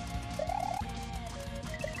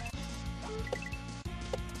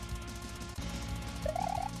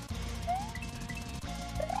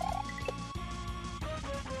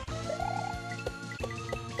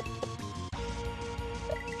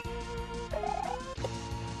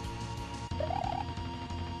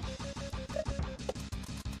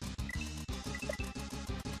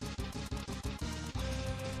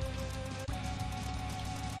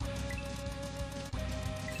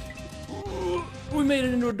 We made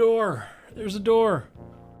it into a door. There's a door.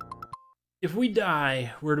 If we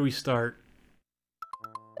die, where do we start?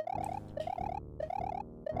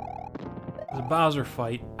 There's a Bowser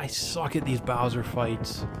fight. I suck at these Bowser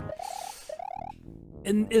fights.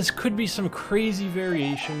 And this could be some crazy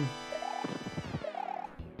variation.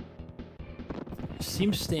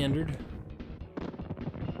 Seems standard.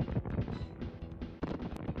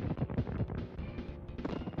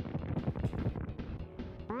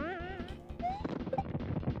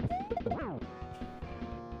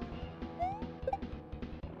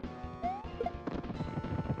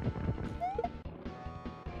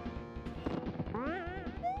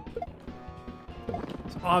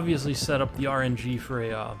 Obviously set up the RNG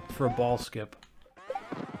for a ball skip.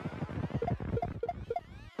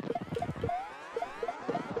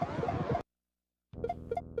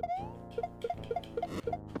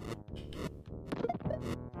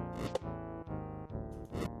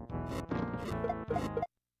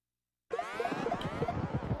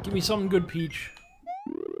 Give me something good, Peach.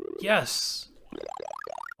 Yes!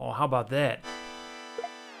 Oh, how about that?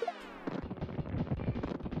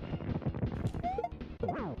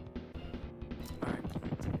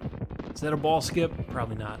 Is that a ball skip?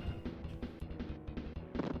 Probably not.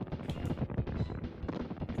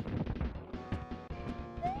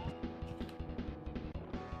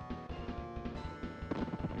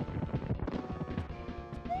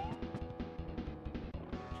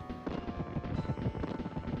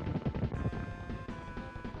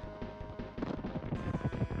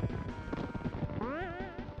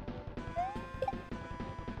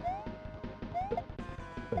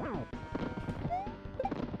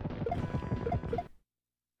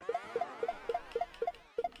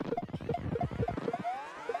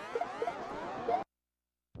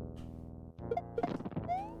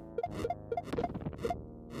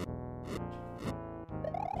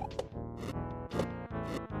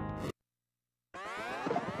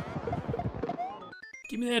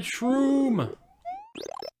 Give me that shroom!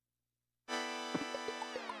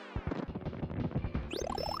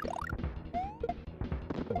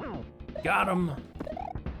 Got him!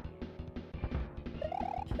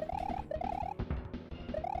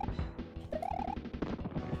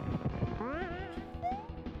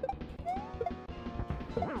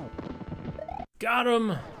 Got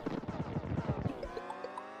him!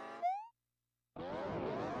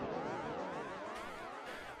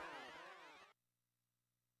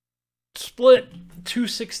 Split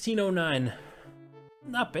 2:16:09.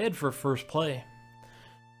 Not bad for first play.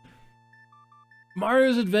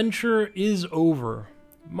 Mario's adventure is over.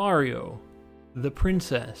 Mario, the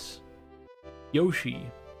princess, Yoshi,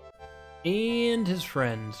 and his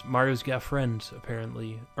friends, Mario's got friends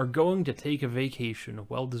apparently, are going to take a vacation.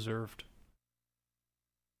 Well deserved.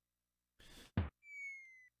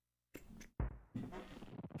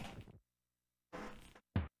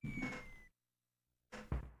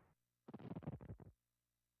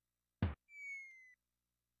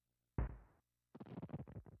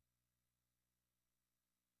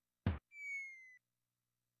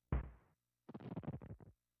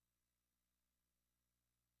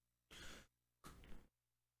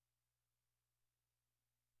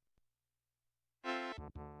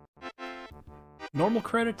 Normal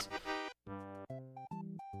credits.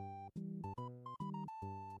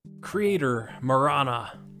 Creator,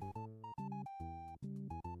 Miranha.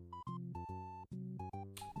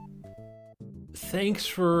 Thanks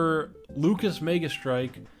for Lucas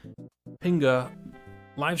Megastrike, Pinga,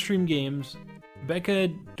 Livestream Games, Becca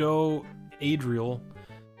Do Adriel,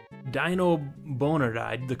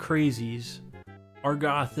 Dinobonoide, the Crazies,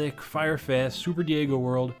 Rgothic, Firefast, Super Diego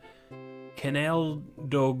World, Canal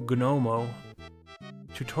do Gnomo,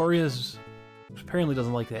 Tutoriais apparently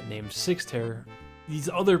doesn't like that name, Sixtare, these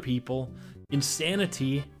other people,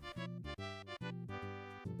 Insanit,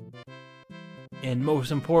 and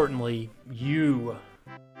most importantly, you.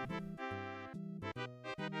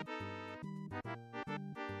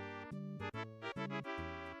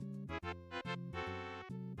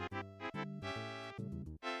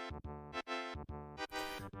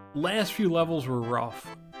 Last few levels were rough,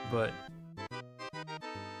 but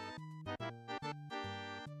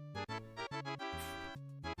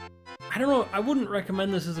I don't know, I wouldn't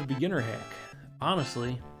recommend this as a beginner hack,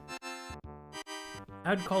 honestly.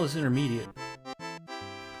 I'd call this intermediate.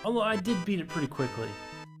 Although I did beat it pretty quickly.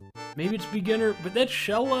 Maybe it's beginner, but that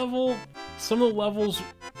shell level, some of the levels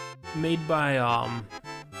made by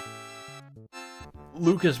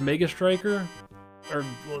Lucas Mega Striker are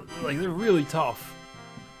like, they're really tough.